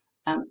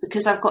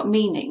 because I've got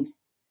meaning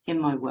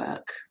in my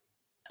work,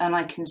 and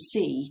I can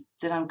see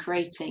that I'm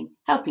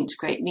helping to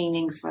create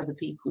meaning for other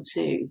people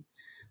too.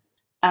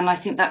 And I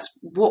think that's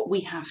what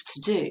we have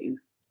to do.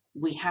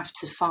 We have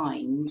to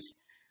find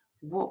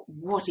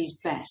what is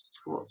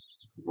best,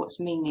 what's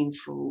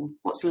meaningful,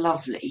 what's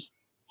lovely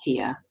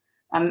here,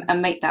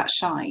 and make that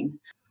shine.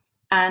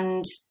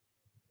 And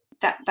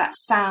that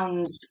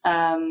sounds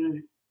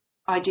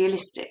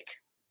idealistic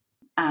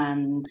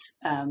and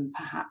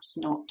perhaps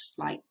not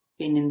like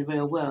being in the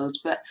real world,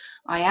 but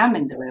I am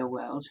in the real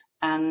world,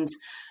 and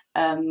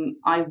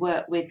I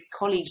work with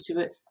colleagues who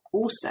are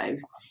also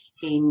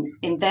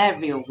in their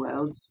real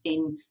worlds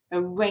in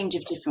a range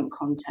of different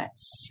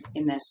contexts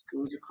in their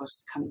schools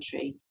across the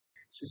country,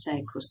 to say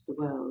across the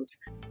world,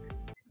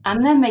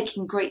 and they're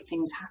making great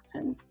things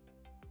happen.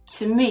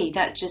 To me,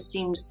 that just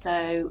seems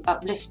so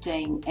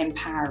uplifting,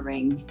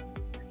 empowering,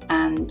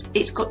 and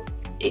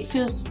it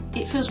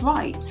feels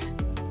right.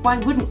 Why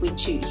wouldn't we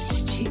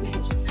choose to do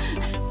this?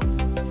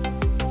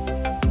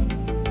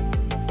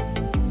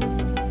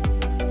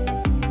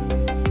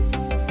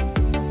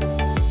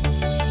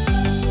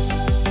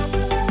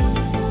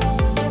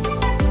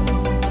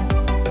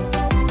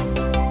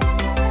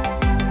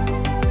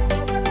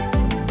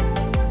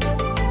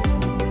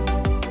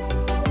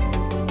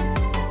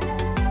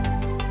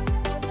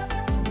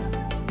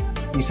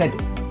 You said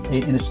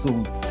in a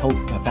school,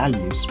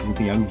 values will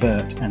be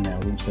overt and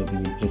they'll also be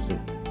implicit.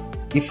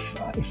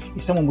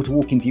 If someone were to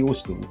walk into your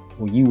school,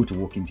 or you were to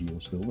walk into your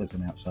school as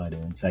an outsider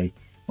and say,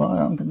 well,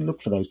 I'm going to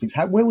look for those things,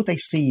 where would they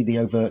see the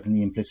overt and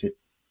the implicit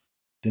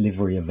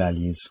delivery of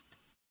values?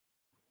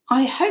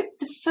 I hope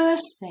the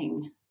first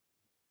thing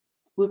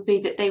would be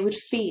that they would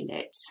feel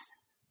it.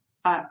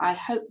 I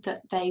hope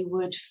that they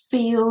would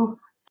feel,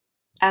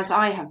 as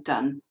I have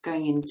done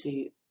going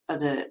into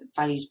other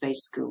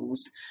values-based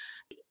schools,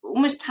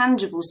 almost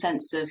tangible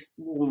sense of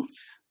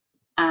warmth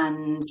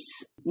and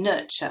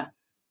nurture,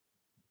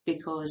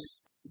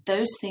 because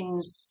those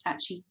things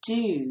actually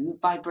do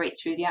vibrate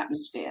through the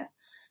atmosphere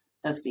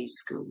of these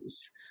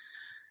schools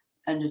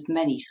and of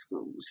many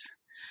schools.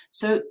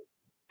 So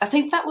I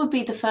think that would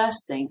be the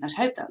first thing. I'd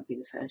hope that would be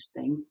the first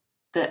thing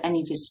that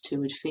any visitor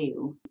would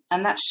feel.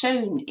 And that's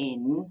shown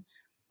in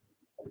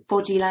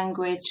body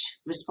language,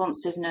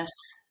 responsiveness,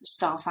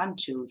 staff and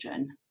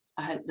children.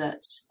 I hope that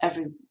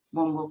everyone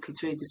walking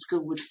through the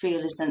school would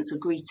feel a sense of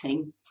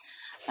greeting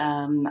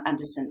and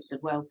a sense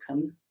of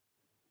welcome.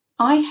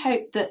 I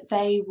hope that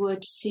they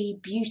would see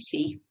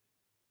beauty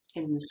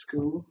in the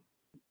school,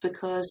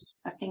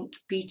 because I think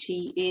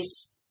beauty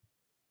is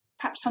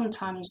perhaps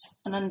sometimes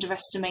an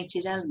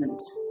underestimated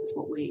element of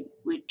what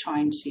we're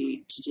trying to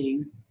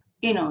do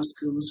in our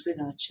schools with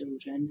our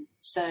children.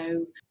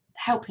 So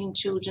helping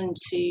children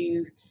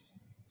to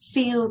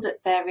feel that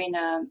they're in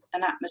an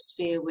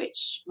atmosphere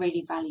which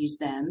really values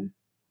them,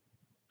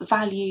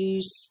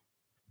 values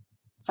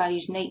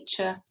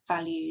nature,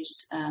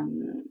 values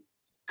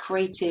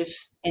creative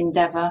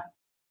endeavour,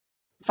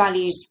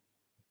 values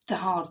the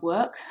hard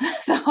work,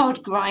 the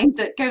hard grind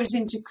that goes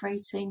into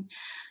creating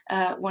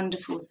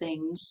wonderful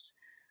things.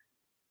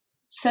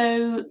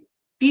 So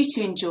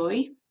beauty and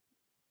joy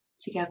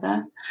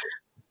together.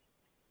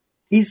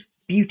 Is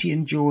beauty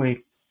and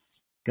joy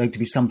going to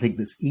be something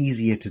that's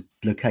easier to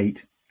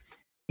locate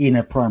in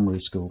a primary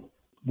school,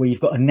 where you've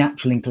got a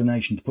natural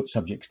inclination to put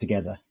subjects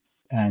together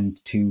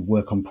and to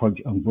work on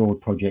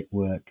broad project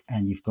work,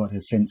 and you've got a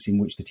sense in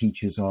which the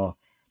teachers are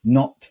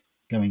not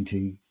going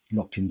to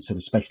locked in sort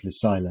of specialist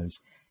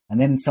silos, and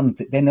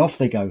then off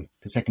they go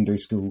to secondary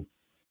school,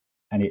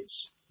 and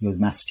it's your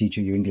maths teacher,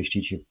 your English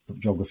teacher,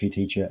 geography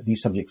teacher.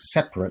 These subjects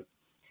are separate,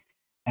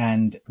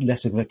 and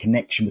less of a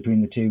connection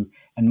between the two,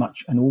 and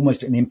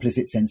almost an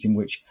implicit sense in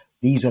which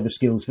these are the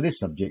skills for this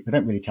subject. They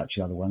don't really touch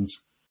the other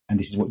ones, and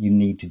this is what you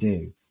need to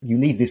do. You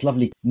leave this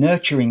lovely,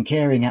 nurturing,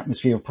 caring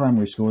atmosphere of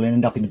primary school and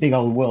end up in the big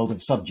old world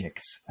of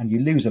subjects, and you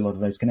lose a lot of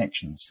those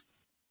connections.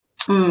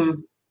 And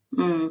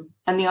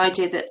the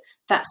idea that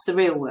that's the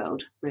real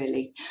world,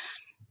 really.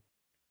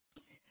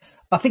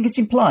 I think it's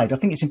implied. I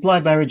think it's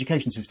implied by our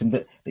education system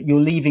that you're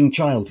leaving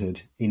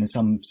childhood in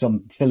some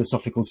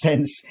philosophical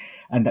sense,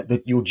 and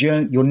that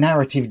your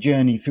narrative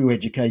journey through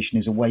education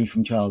is away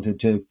from childhood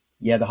to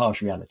the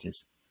harsh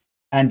realities.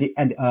 And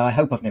I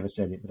hope I've never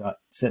said it, but I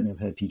certainly have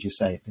heard teachers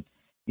say it, that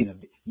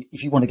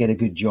If you want to get a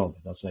good job,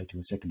 they'll say to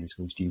a secondary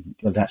school student,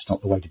 well, that's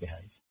not the way to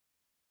behave.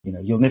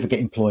 You'll never get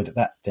employed at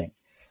that thing.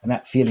 And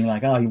that feeling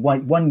like,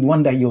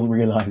 one day you'll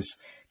realise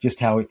just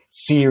how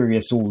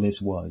serious all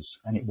this was,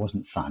 and it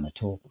wasn't fun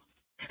at all.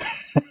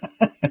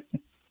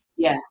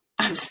 Yeah,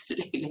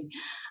 absolutely.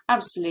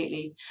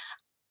 Absolutely.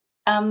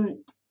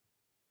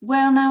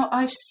 Well, now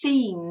I've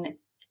seen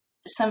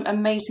some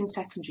amazing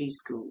secondary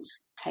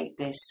schools take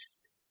this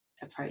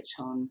approach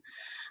on,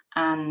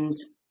 and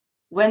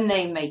when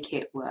they make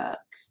it work,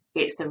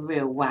 it's a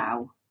real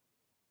wow,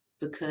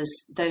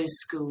 because those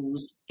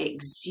schools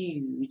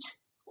exude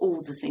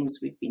all the things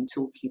we've been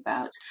talking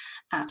about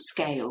at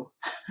scale.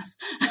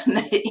 And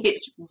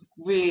it's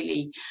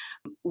really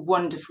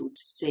wonderful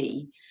to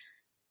see.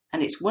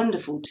 And it's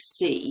wonderful to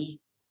see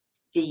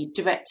the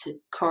direct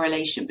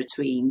correlation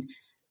between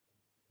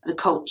the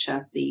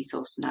culture, the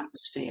ethos and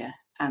atmosphere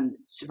and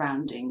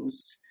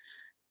surroundings,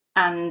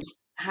 and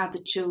how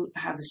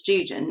the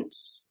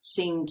students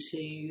seem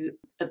to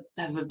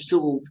have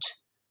absorbed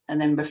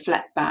and then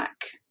reflect back.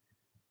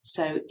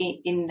 So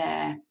in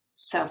their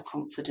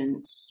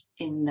self-confidence,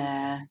 in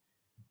their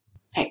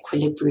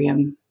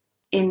equilibrium,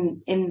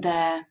 in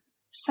their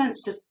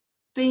sense of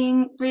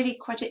being really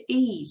quite at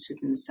ease with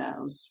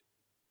themselves.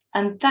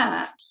 And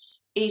that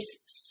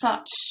is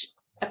such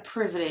a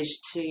privilege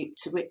to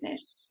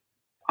witness.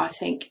 I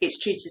think it's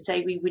true to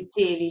say we would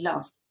dearly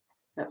love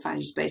at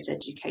values-based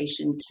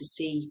education to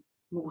see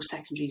more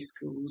secondary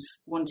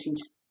schools wanting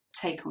to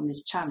take on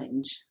this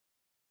challenge,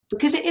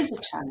 because it is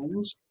a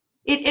challenge.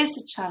 It is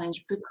a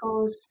challenge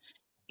because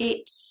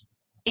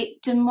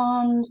it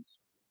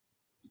demands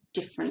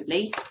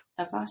differently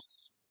of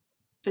us.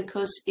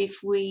 Because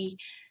if we,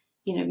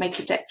 make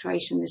a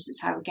declaration, this is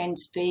how we're going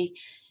to be,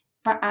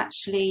 but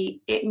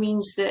actually it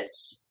means that,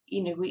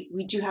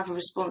 we do have a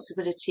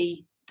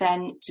responsibility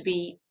then to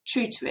be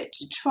true to it,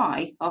 to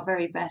try our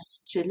very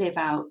best to live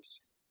out,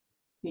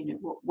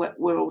 what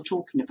we're all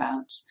talking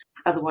about.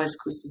 Otherwise,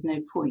 of course, there's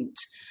no point.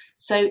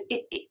 So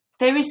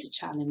there is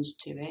a challenge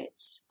to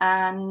it,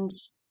 and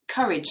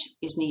courage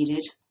is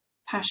needed,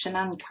 passion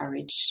and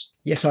courage.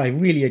 Yes, I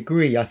really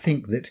agree. I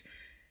think that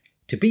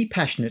to be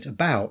passionate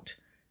about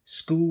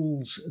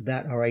schools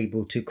that are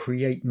able to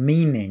create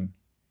meaning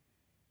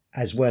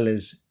as well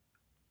as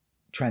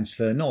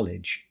transfer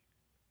knowledge,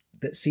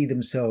 that see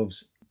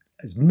themselves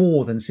as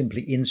more than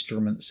simply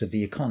instruments of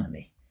the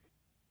economy,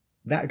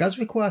 that does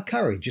require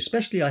courage,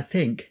 especially, I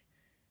think,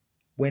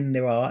 when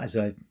there are, as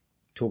I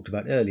talked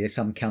about earlier,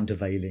 some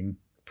countervailing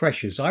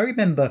pressures. I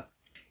remember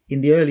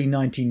in the early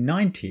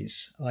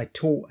 1990s, I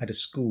taught at a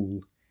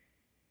school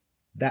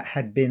that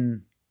had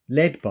been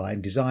led by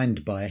and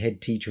designed by a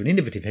head teacher, an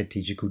innovative head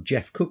teacher called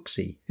Jeff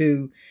Cooksey,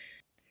 who,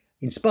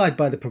 inspired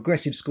by the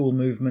progressive school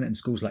movement and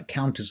schools like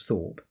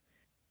Countersthorpe,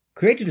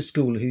 created a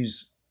school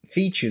whose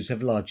features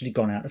have largely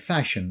gone out of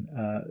fashion.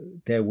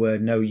 There were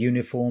no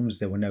uniforms,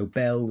 there were no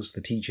bells,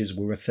 the teachers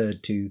were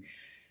referred to,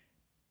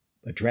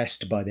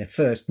 addressed by their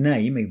first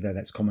name, even though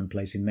that's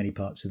commonplace in many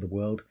parts of the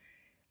world.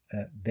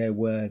 There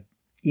were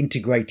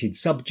integrated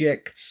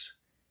subjects.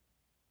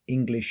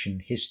 English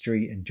and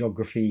history and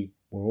geography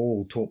were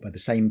all taught by the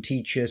same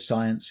teacher.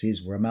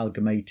 Sciences were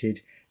amalgamated,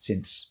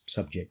 since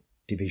subject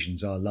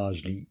divisions are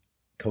largely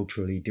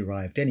culturally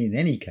derived. And in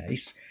any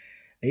case,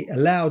 it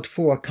allowed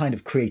for a kind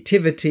of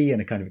creativity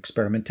and a kind of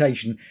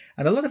experimentation,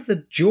 and a lot of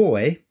the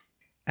joy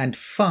and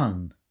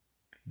fun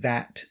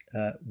that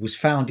was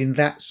found in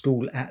that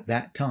school at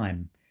that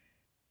time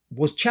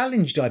was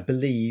challenged, I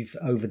believe,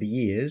 over the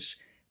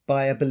years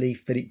by a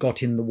belief that it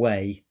got in the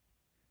way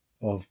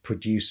of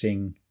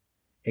producing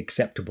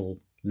acceptable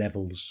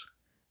levels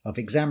of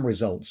exam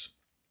results.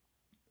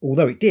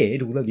 Although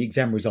the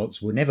exam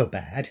results were never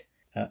bad,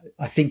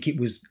 I think it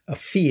was a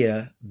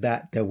fear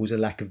that there was a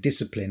lack of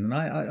discipline. And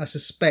I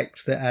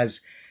suspect that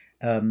as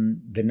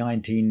the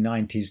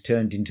 1990s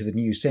turned into the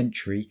new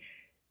century,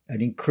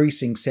 an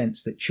increasing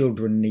sense that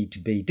children need to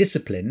be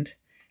disciplined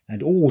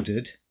and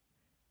ordered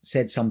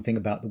said something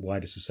about the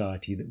wider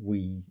society that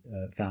we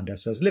found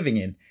ourselves living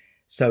in.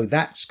 So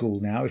that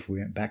school now, if we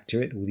went back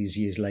to it all these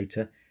years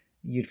later,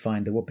 you'd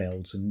find there were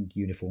bells and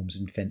uniforms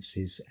and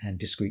fences and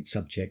discrete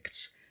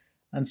subjects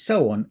and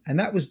so on. And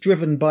that was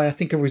driven by, I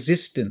think, a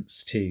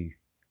resistance to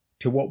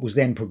what was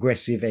then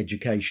progressive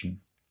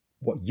education.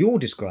 What you're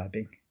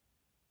describing,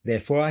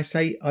 therefore,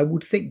 I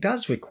would think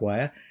does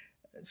require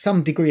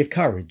some degree of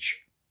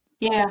courage.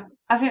 Yeah,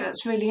 I think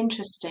that's really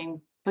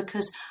interesting,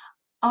 because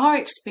our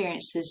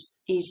experience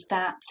is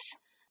that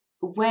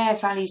where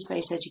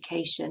values-based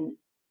education,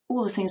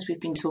 all the things we've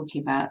been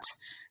talking about,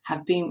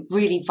 have been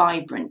really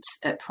vibrant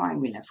at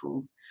primary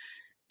level,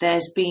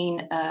 there's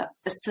been a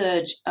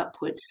surge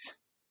upwards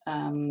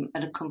and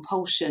a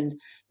compulsion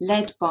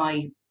led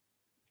by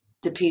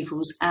the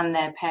pupils and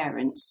their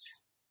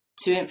parents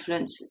to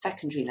influence at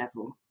secondary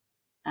level.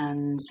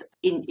 And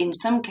in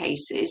some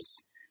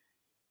cases,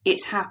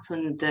 it's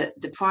happened that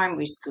the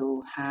primary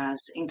school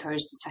has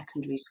encouraged the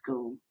secondary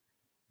school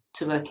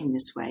to work in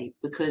this way,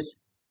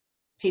 because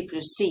people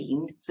have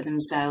seen for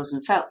themselves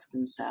and felt for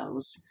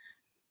themselves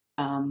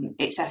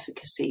its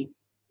efficacy.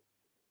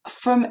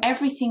 from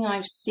everything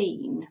I've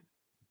seen,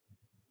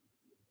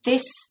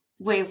 this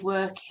way of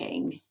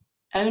working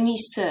only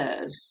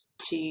serves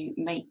to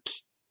make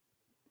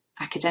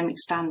academic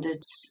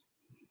standards,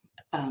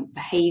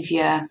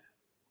 behaviour,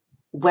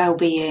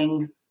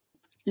 well-being,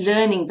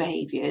 learning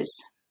behaviours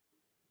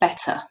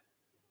better.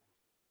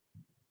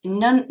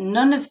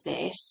 None of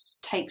this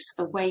takes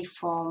away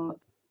from,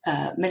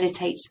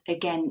 militates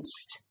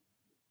against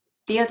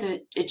the other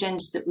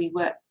agendas that we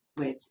work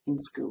with in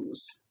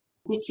schools.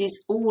 This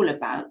is all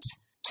about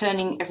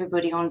turning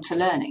everybody on to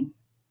learning.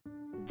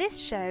 This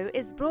show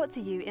is brought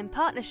to you in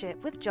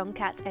partnership with John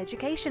Gibbs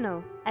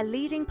Educational, a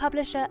leading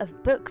publisher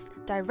of books,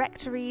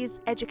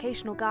 directories,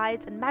 educational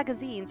guides and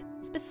magazines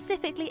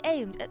specifically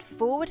aimed at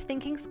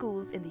forward-thinking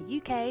schools in the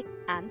UK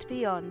and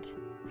beyond.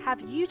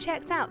 Have you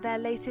checked out their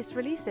latest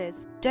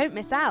releases? Don't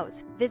miss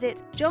out!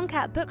 Visit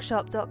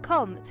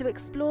johncatbookshop.com to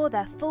explore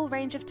their full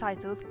range of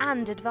titles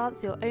and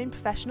advance your own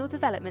professional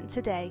development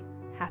today.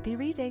 Happy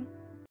reading!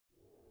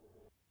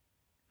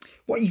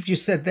 What you've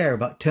just said there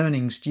about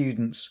turning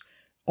students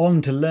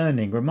on to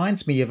learning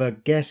reminds me of a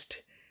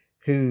guest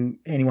who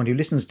anyone who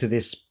listens to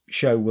this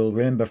show will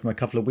remember from a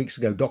couple of weeks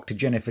ago, Dr.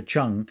 Jennifer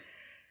Chung,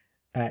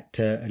 at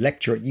a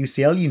lecture at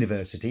UCL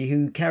University,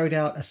 who carried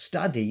out a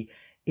study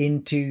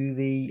into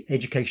the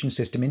education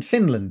system in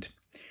Finland.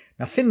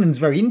 Now, Finland's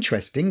very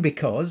interesting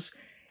because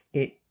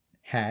it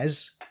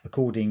has,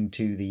 according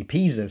to the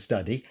PISA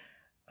study,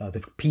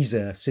 the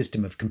PISA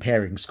system of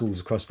comparing schools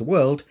across the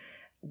world,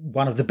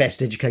 one of the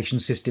best education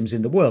systems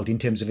in the world in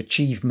terms of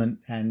achievement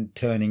and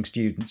turning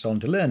students on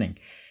to learning.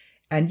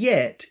 And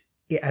yet,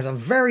 it has a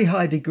very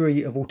high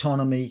degree of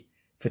autonomy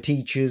for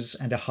teachers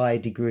and a high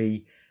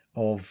degree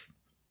of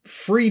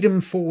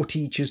freedom for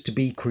teachers to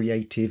be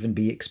creative and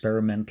be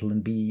experimental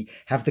and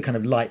have the kind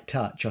of light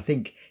touch. I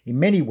think in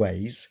many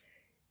ways,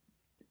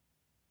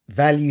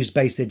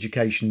 values-based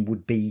education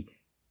would be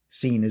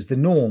seen as the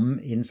norm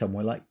in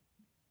somewhere like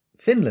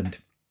Finland,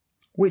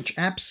 which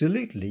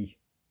absolutely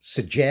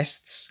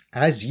suggests,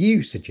 as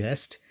you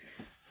suggest,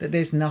 that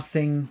there's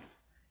nothing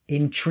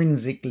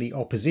intrinsically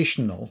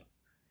oppositional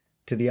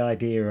to the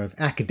idea of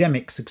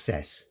academic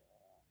success,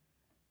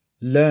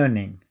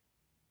 learning,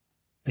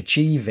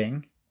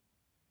 achieving,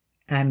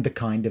 and the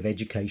kind of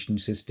education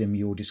system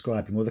you're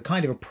describing, or the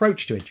kind of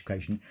approach to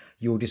education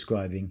you're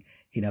describing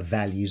in a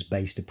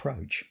values-based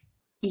approach.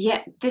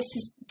 Yeah, this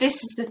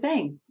is the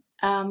thing.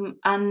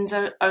 And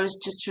I was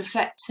just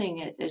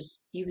reflecting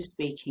as you were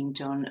speaking,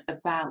 John,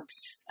 about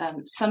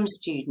some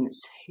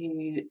students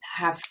who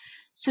have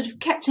sort of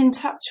kept in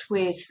touch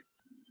with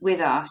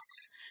us,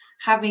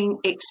 having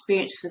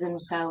experienced for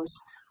themselves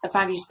a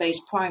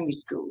values-based primary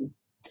school,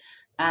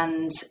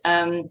 and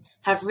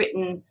have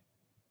written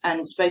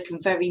and spoken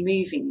very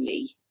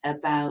movingly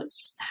about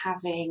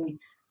having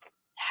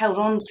held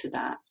on to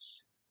that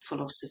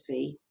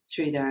philosophy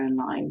through their own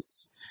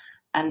lives,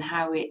 and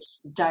how it's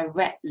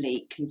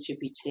directly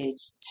contributed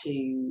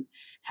to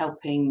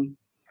helping,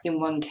 in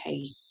one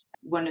case,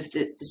 one of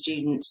the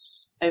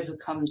students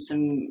overcome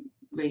some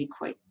really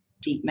quite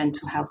deep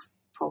mental health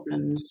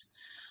problems.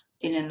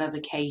 In another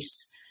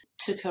case,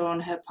 took her on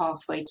her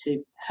pathway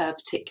to her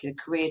particular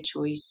career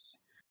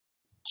choice.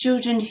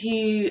 Children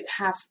who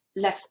have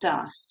left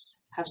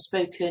us have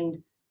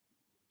spoken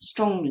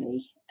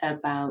strongly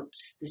about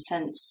the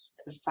sense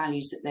of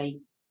values that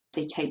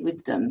they take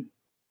with them,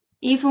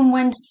 even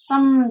when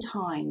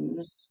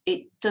sometimes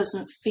it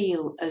doesn't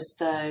feel as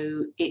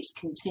though it's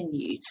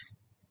continued,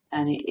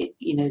 and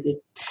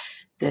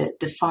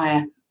the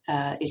fire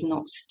is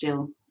not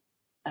still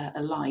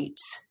alight.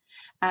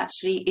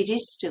 Actually, it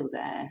is still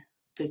there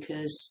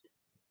because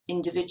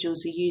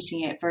individuals are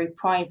using it very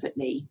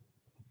privately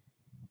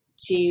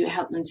to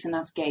help them to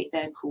navigate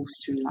their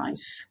course through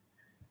life.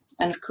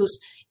 And of course,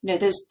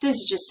 those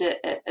are just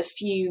a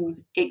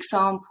few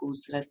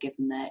examples that I've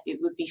given there. It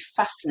would be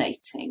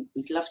fascinating.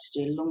 We'd love to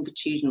do a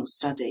longitudinal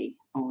study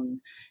on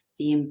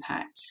the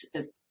impact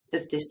of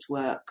this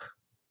work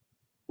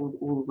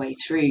all the way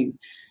through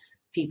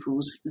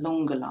people's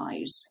longer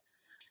lives.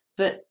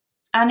 But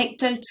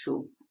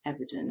anecdotal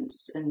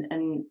evidence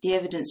and the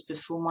evidence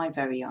before my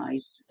very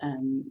eyes,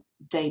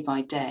 day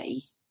by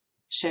day,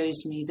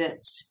 shows me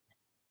that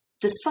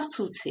the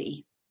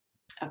subtlety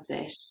of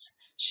this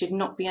should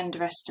not be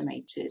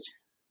underestimated,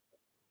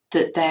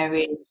 that there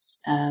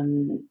is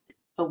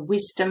a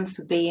wisdom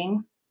for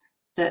being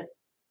that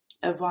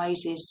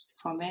arises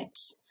from it,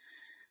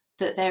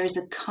 that there is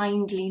a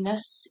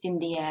kindliness in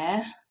the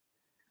air,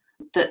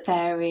 that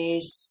there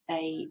is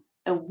a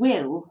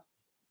will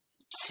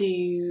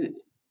to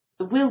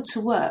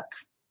work,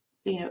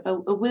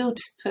 a will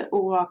to put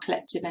all our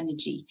collective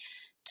energy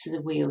to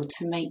the wheel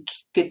to make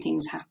good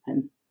things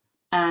happen.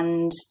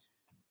 And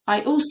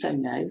I also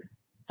know,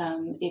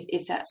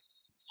 if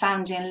that's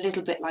sounding a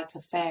little bit like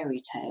a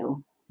fairy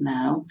tale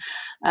now,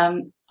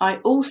 I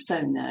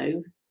also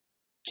know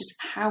just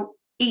how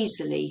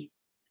easily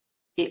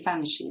it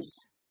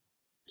vanishes.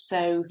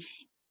 So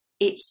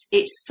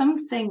it's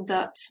something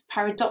that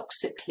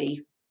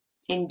paradoxically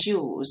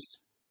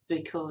endures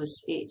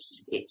because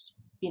it's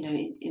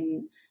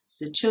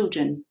the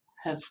children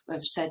have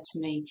said to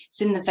me,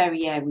 it's in the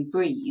very air we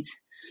breathe.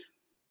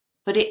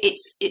 But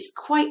it's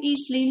quite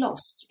easily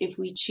lost if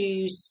we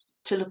choose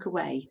to look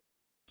away.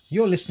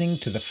 You're listening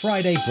to the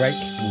Friday Break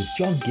with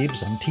John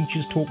Gibbs on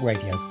Teachers Talk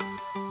Radio.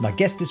 My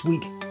guest this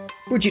week,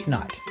 Bridget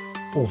Knight,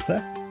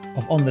 author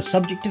of On the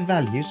Subject of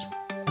Values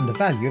and the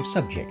Value of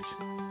Subjects.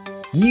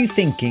 New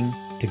thinking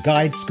to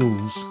guide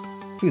schools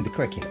through the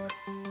curriculum.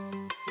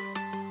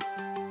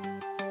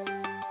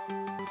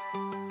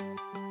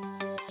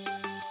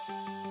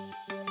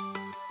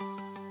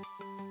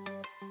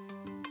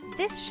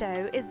 This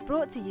show is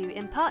brought to you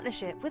in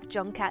partnership with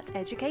John Gibbs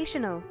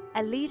Educational,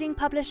 a leading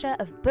publisher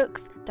of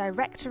books,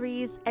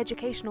 directories,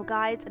 educational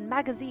guides and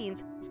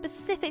magazines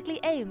specifically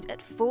aimed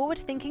at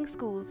forward-thinking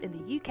schools in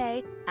the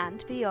UK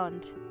and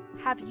beyond.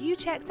 Have you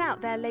checked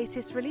out their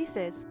latest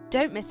releases?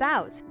 Don't miss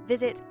out!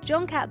 Visit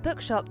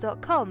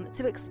johncatbookshop.com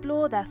to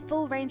explore their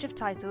full range of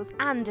titles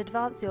and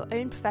advance your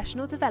own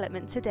professional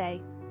development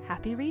today.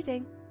 Happy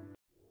reading!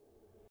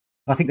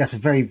 I think that's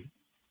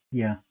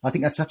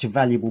such a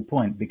valuable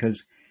point,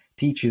 because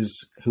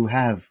teachers who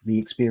have the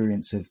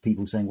experience of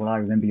people saying, well, I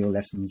remember your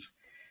lessons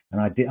and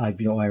I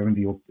remember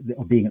your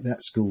being at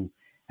that school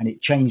and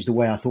it changed the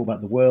way I thought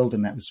about the world,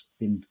 and that was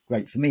been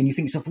great for me. And you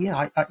think to yourself,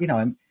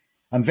 well,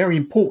 I'm very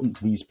important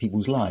to these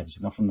people's lives.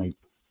 And often the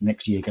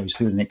next year goes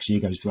through. You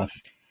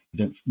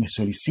don't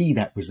necessarily see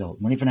that result.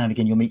 And every now and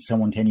again you'll meet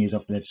someone 10 years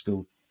after they've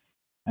school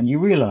and you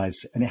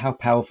realise how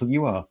powerful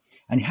you are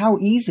and how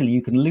easily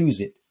you can lose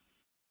it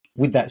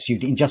with that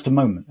student in just a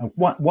moment.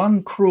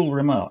 One cruel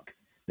remark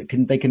that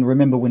they can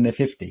remember when they're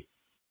 50.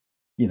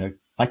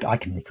 I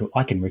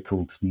can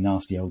recall some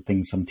nasty old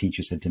things some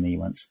teacher said to me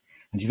once.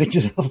 And you think to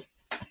yourself,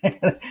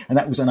 and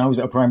that was when I was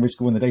at a primary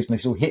school in the days when they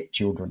still hit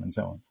children and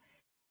so on.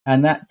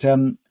 And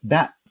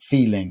that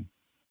feeling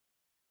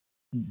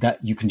that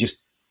you can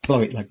just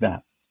blow it like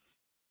that,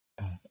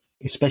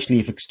 especially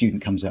if a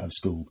student comes out of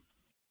school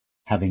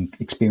having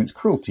experienced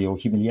cruelty or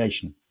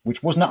humiliation,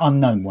 which was not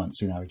unknown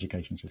once in our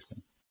education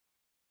system.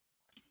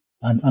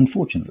 And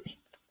unfortunately.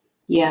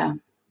 Yeah.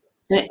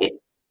 And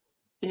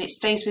it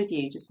stays with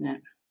you, doesn't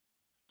it?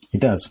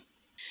 It does.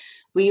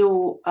 We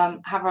all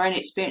have our own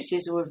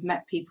experiences or have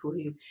met people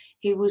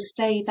who will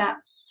say that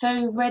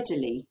so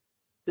readily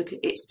because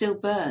it still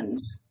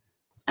burns.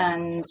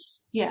 And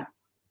yeah,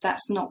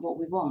 that's not what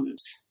we want.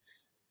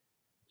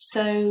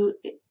 So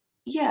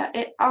yeah,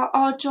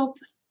 our job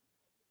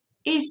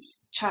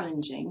is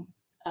challenging,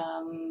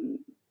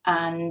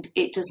 and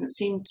it doesn't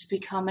seem to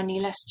become any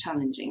less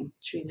challenging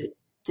through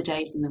the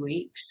days and the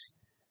weeks.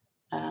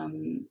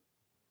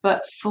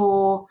 But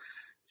for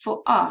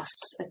us,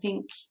 I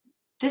think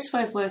this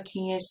way of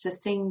working is the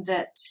thing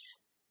that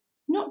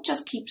not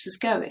just keeps us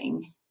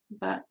going,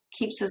 but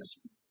keeps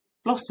us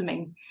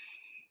blossoming.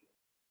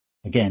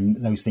 Again,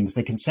 those things,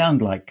 they can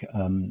sound like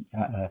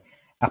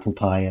apple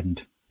pie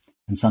and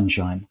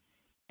sunshine,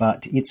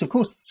 but it's, of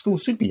course,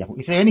 schools should be,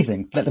 if they're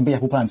anything, let them be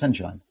apple pie and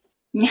sunshine.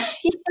 Yeah.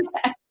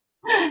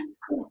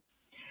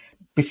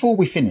 Before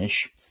we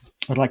finish,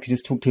 I'd like to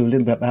just talk to you a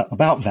little bit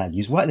about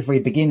values. Right at the very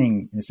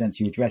beginning, in a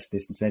sense, you addressed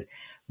this and said,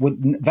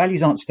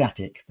 values aren't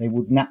static. They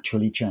would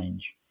naturally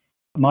change.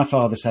 My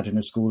father sat in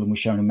a school and was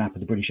shown a map of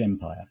the British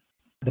Empire.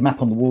 The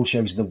map on the wall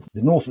shows the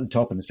north at the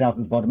top and the south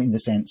at the bottom, in the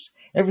sense.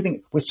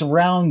 Everything, we're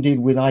surrounded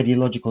with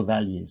ideological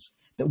values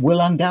that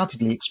will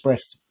undoubtedly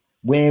express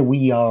where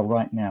we are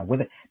right now.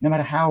 No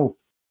matter how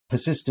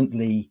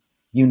persistently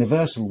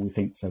universal we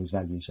think those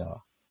values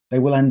are, they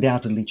will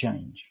undoubtedly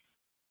change.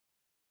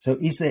 So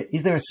is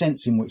there a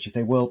sense in which, if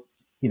the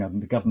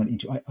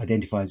government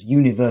identifies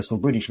universal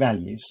British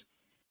values,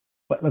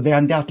 but they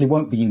undoubtedly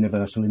won't be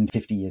universal in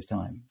 50 years'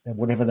 time.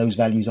 Whatever those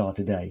values are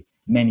today,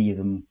 many of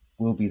them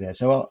will be there.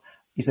 So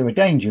is there a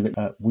danger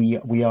that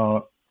we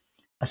are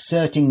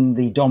asserting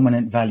the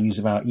dominant values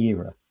of our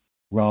era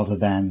rather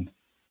than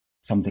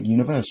something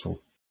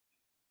universal?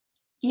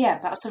 Yeah,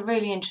 that's a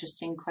really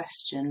interesting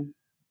question.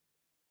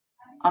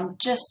 I'm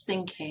just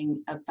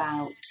thinking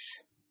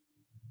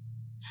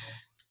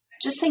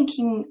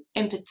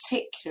in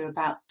particular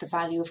about the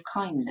value of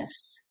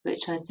kindness,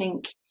 which I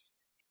think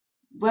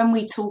when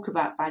we talk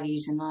about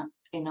values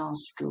in our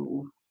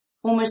school,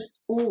 almost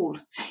all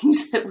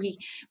things that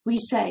we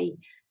say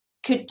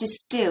could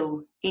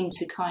distill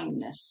into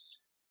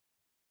kindness.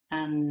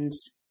 And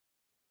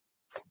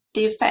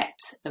the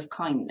effect of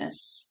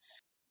kindness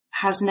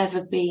has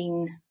never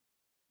been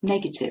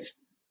negative,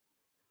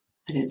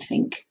 I don't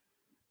think.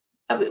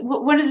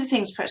 One of the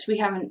things perhaps we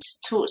haven't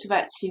talked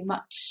about too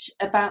much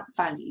about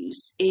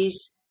values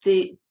is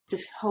the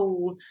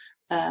whole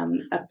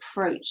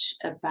approach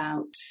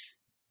about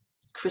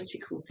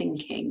critical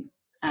thinking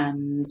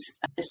and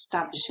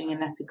establishing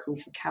an ethical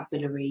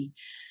vocabulary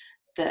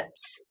that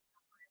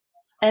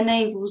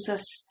enables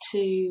us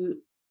to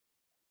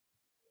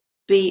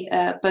be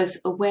both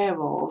aware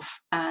of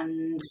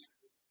and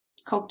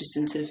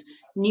cognizant of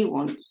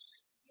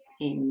nuance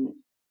in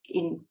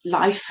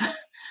life.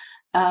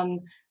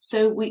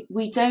 So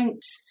we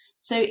don't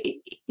So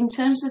in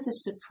terms of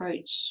this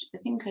approach, I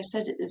think I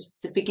said at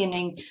the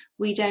beginning,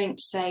 we don't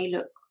say,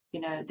 look,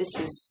 this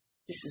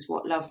is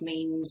what love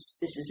means.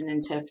 This is an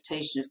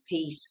interpretation of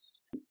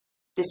peace.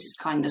 This is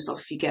kindness,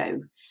 off you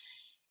go.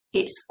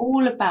 It's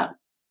all about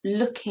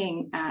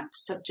looking at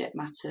subject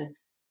matter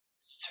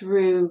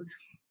through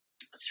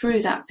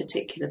that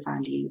particular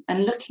value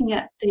and looking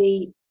at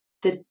the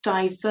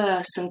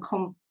diverse and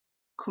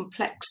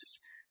complex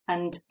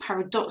and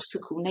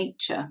paradoxical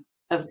nature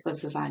of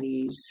the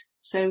values.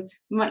 So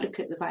we might look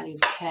at the value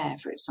of care,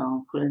 for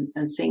example,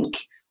 and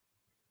think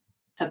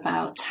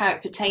about how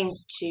it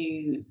pertains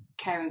to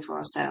caring for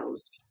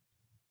ourselves,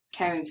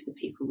 caring for the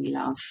people we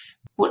love.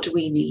 What do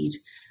we need?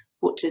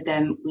 What do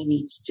we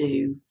need to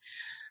do?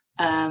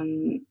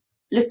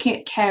 Looking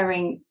at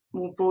caring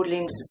more broadly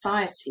in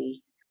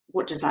society,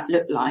 what does that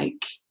look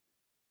like?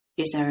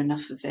 Is there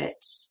enough of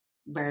it?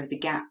 Where are the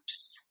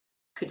gaps?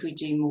 Could we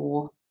do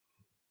more?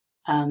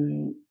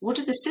 What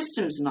are the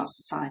systems in our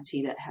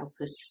society that help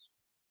us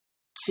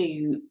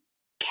to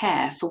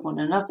care for one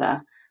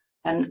another?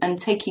 And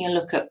taking a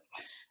look at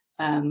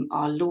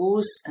our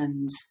laws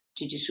and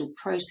judicial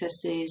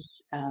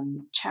processes,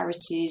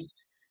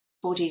 charities,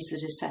 bodies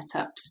that are set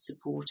up to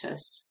support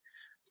us.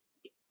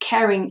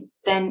 Caring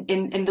then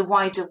in the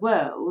wider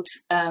world,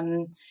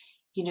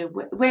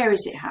 where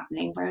is it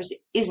happening?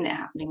 Isn't it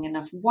happening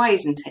enough? Why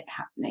isn't it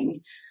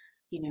happening?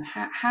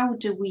 How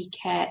do we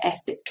care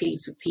ethically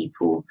for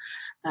people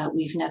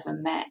we've never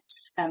met?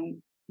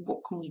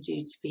 What can we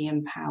do to be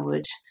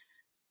empowered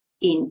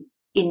in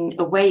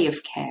a way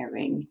of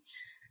caring?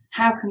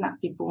 How can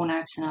that be borne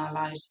out in our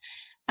lives?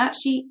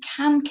 Actually,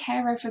 can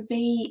care ever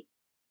be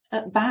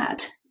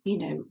bad?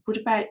 What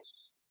about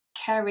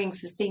caring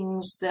for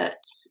things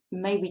that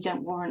maybe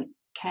don't warrant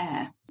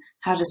care?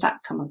 How does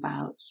that come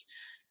about?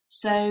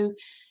 So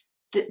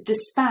the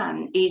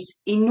span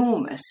is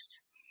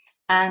enormous,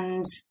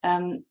 and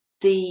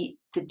the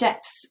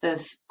depth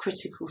of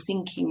critical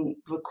thinking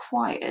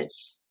required,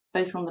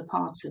 both on the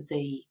part of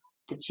the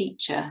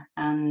teacher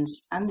and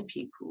the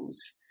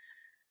pupils,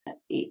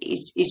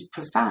 is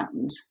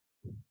profound.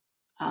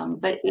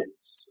 But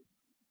it's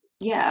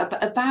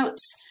about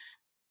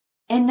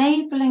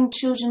enabling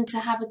children to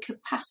have a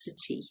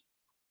capacity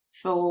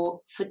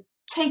for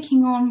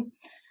taking on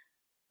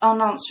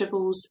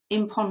unanswerables,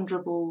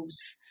 imponderables,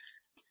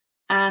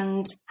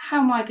 and how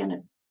am I going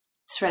to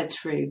thread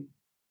through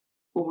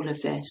all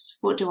of this?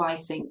 What do I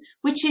think?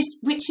 Which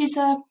is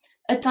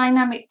a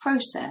dynamic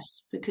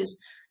process, because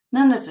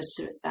none of us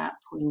are at that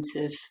point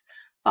of,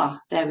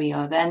 there we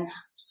are then,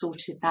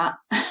 sorted that.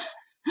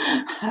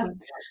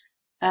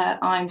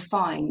 I'm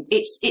fine.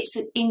 It's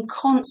in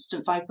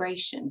constant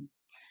vibration,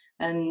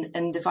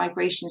 and the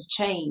vibrations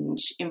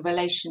change in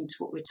relation to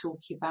what we're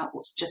talking about,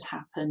 what's just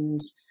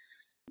happened,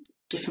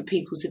 different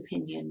people's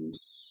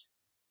opinions.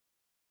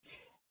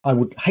 I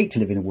would hate to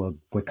live in a world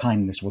where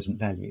kindness wasn't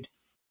valued,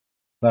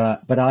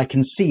 but I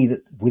can see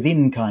that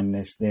within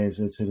kindness there's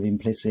a sort of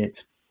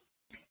implicit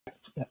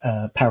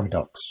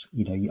paradox.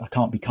 I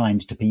can't be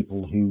kind to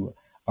people who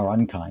are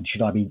unkind.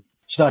 Should I be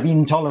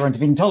intolerant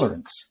of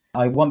intolerance?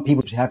 I want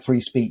people to have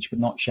free speech but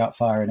not shout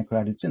fire in a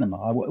crowded cinema.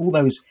 All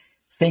those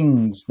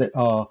things that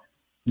are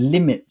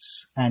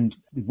limits and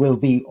will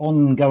be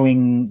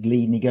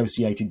ongoingly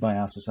negotiated by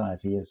our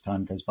society as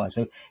time goes by.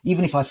 So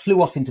even if I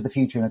flew off into the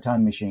future in a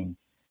time machine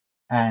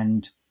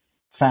and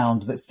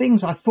found that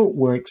things I thought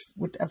were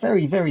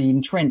very, very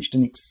entrenched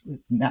and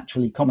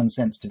naturally common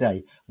sense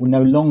today were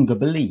no longer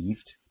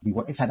believed,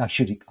 in fact, I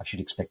should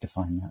expect to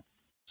find that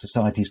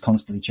society is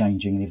constantly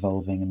changing and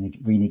evolving and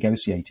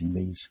renegotiating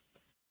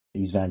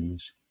these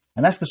values.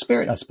 And that's the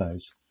spirit, I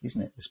suppose,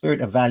 isn't it? The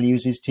spirit of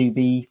values is to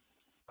be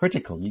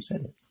critical. You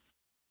said it.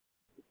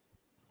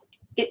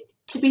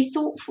 To be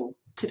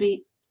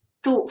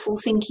thoughtful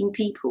thinking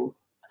people,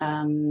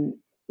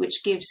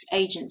 which gives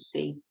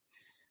agency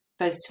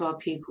both to our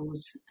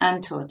pupils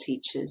and to our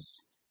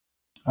teachers.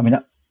 I mean,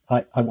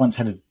 I once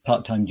had a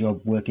part-time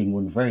job working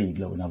when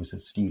I was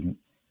a student,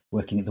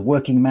 working at the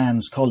Working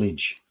Man's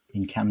College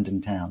in Camden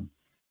Town.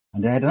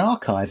 And they had an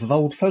archive of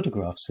old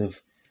photographs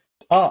of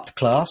art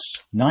class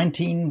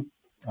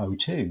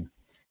 1902.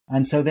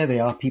 And so there they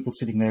are, people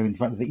sitting there in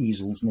front of the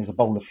easels, and there's a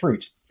bowl of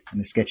fruit, and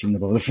they're sketching the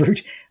bowl of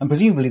fruit. And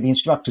presumably the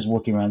instructor's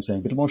walking around saying,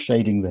 a bit more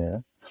shading there,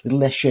 a little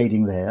less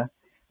shading there.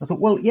 I thought,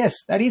 well,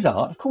 yes, that is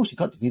art. Of course, you've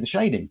got to do the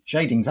shading.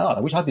 Shading's art.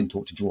 I wish I'd been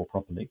taught to draw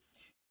properly.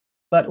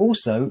 But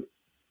also,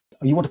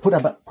 you want to put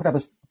up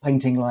a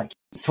painting like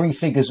Three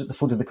Figures at the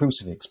Foot of the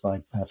Crucifix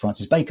by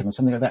Francis Bacon or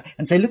something like that,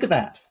 and say, look at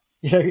that.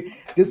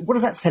 What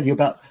does that tell you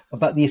about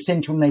the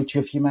essential nature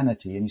of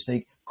humanity? And you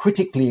say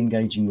critically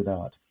engaging with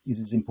art is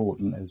as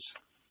important as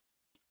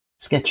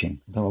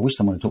sketching, though I wish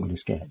someone had taught me to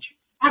sketch.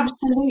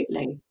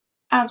 Absolutely.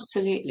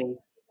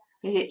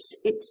 It's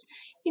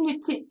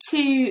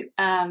to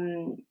a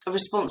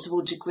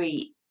responsible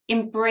degree,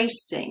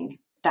 embracing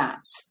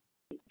that,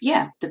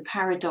 the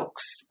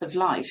paradox of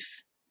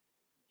life,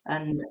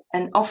 and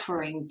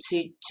offering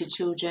to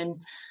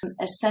children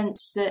a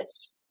sense that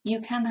you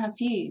can have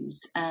views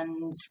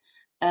and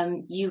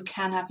you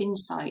can have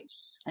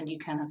insights and you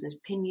can have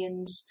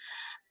opinions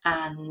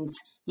and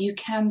you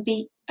can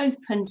be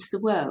open to the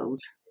world.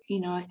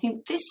 I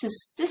think this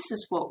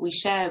is what we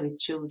share with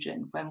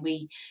children when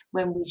we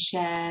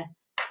share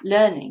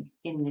learning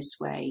in this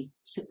way.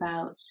 It's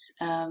about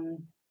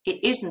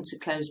it isn't a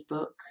closed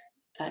book.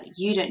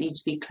 You don't need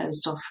to be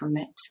closed off from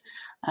it,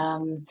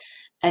 and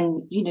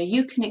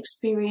you can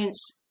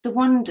experience the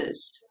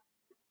wonders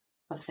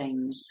of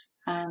things,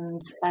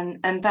 and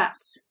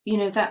that's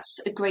that's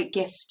a great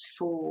gift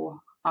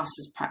for us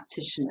as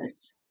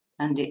practitioners,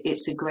 and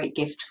it's a great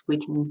gift we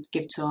can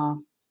give to our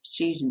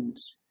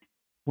students.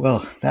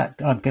 Well,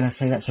 that I'm going to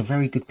say that's a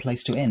very good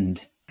place to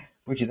end.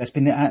 Bridget, that's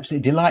been an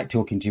absolute delight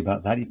talking to you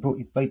about that. It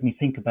made me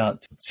think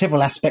about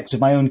several aspects of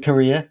my own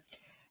career,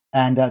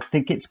 and I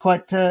think it's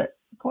quite an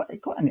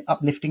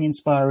uplifting,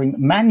 inspiring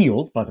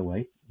manual, by the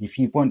way. If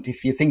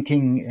you're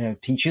thinking,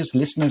 teachers,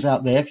 listeners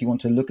out there, if you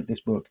want to look at this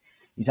book,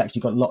 it's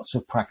actually got lots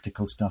of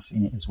practical stuff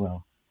in it as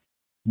well.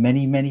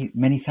 Many, many,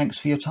 many thanks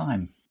for your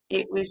time.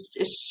 It was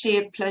a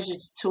sheer pleasure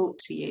to talk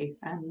to you,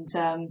 and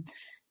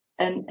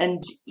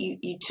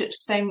you took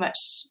so much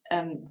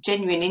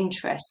genuine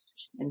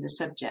interest in the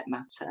subject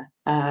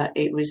matter.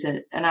 It was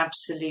an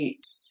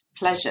absolute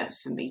pleasure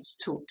for me to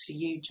talk to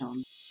you,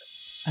 John.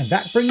 And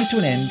that brings to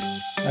an end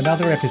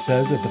another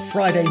episode of the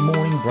Friday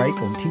morning break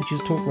on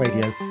Teachers Talk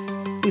Radio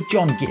with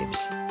John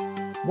Gibbs.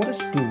 What are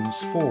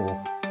schools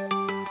for?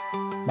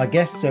 My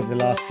guests over the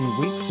last few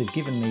weeks have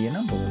given me a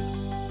number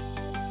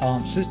of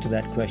answers to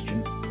that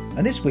question.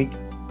 And this week,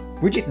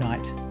 Bridget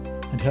Knight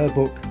and her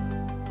book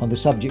on the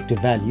subject of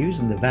values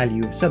and the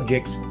value of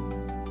subjects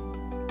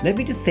led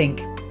me to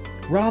think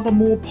rather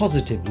more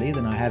positively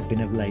than I have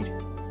been of late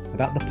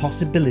about the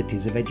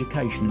possibilities of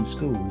education in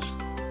schools.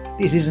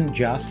 This isn't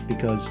just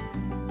because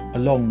a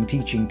long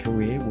teaching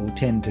career will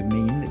tend to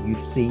mean that you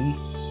see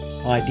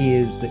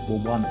ideas that were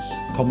once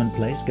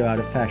commonplace go out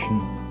of fashion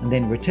and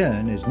then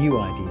return as new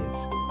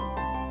ideas,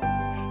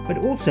 but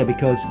also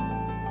because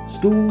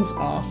schools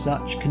are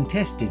such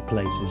contested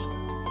places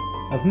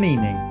of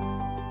meaning,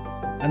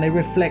 and they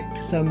reflect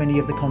so many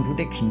of the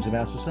contradictions of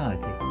our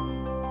society.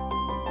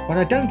 But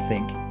I don't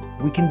think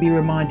we can be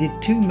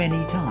reminded too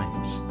many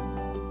times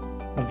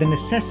of the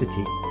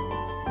necessity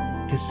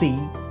to see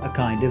a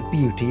kind of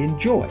beauty and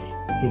joy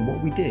in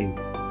what we do.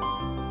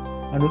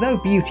 And although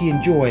beauty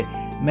and joy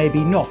may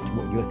be not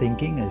what you're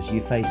thinking as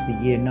you face the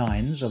Year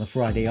 9s on a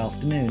Friday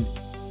afternoon,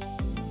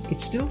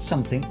 it's still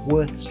something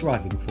worth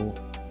striving for.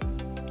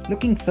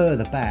 Looking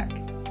further back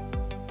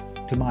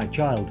to my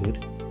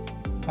childhood,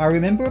 I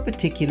remember a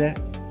particular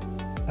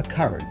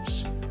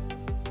occurrence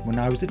when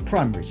I was at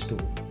primary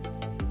school.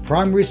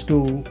 Primary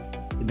school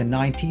in the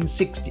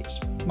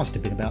 1960s, must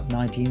have been about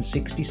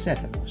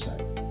 1967 or so,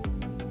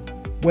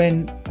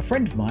 when a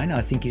friend of mine,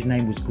 I think his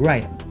name was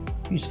Graham,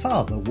 whose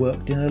father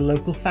worked in a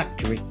local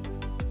factory.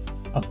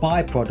 A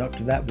byproduct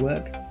of that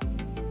work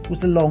was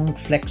the long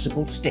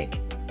flexible stick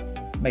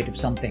made of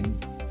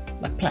something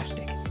like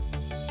plastic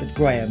that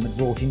Graham had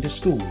brought into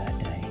school that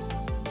day.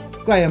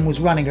 Graham was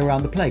running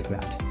around the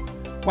playground,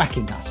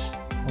 whacking us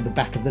on the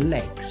back of the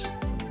legs.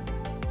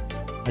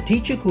 A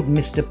teacher called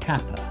Mr.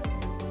 Papper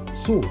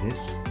saw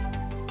this,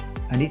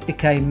 and it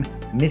became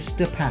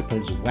Mr.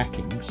 Papper's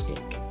whacking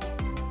stick,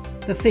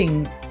 the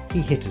thing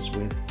he hit us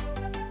with.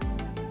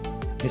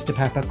 Mr.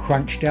 Papper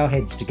crunched our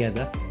heads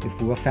together if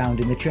we were found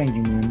in the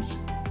changing rooms,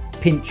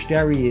 pinched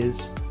our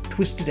ears,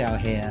 twisted our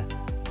hair,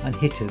 and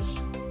hit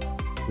us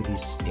with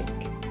his stick.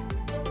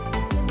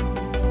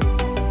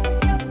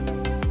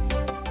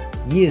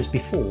 Years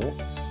before,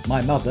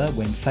 my mother,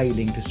 when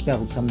failing to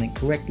spell something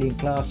correctly in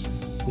class,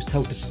 was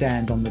told to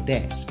stand on the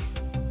desk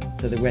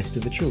so the rest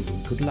of the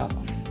children could laugh.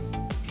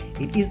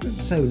 It isn't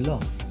so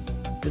long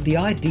that the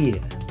idea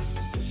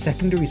that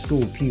secondary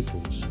school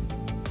pupils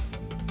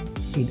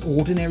in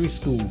ordinary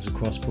schools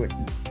across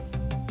Britain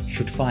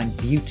should find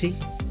beauty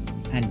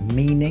and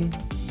meaning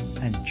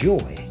and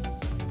joy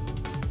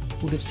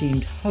would have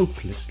seemed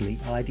hopelessly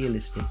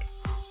idealistic.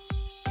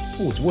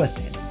 Always worth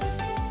it,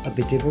 a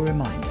bit of a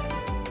reminder.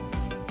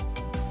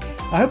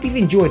 I hope you've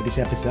enjoyed this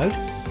episode,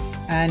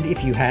 and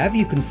if you have,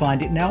 you can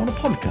find it now on a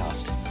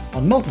podcast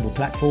on multiple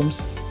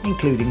platforms,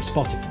 including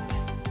Spotify.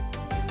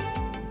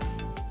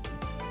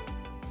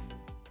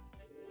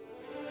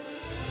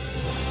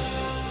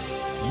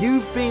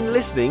 You've been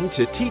listening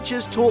to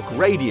Teachers Talk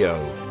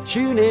Radio.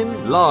 Tune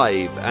in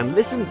live and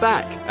listen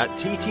back at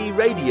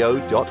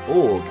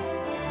ttradio.org.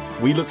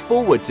 We look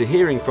forward to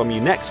hearing from you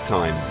next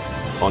time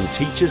on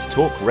Teachers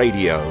Talk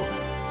Radio.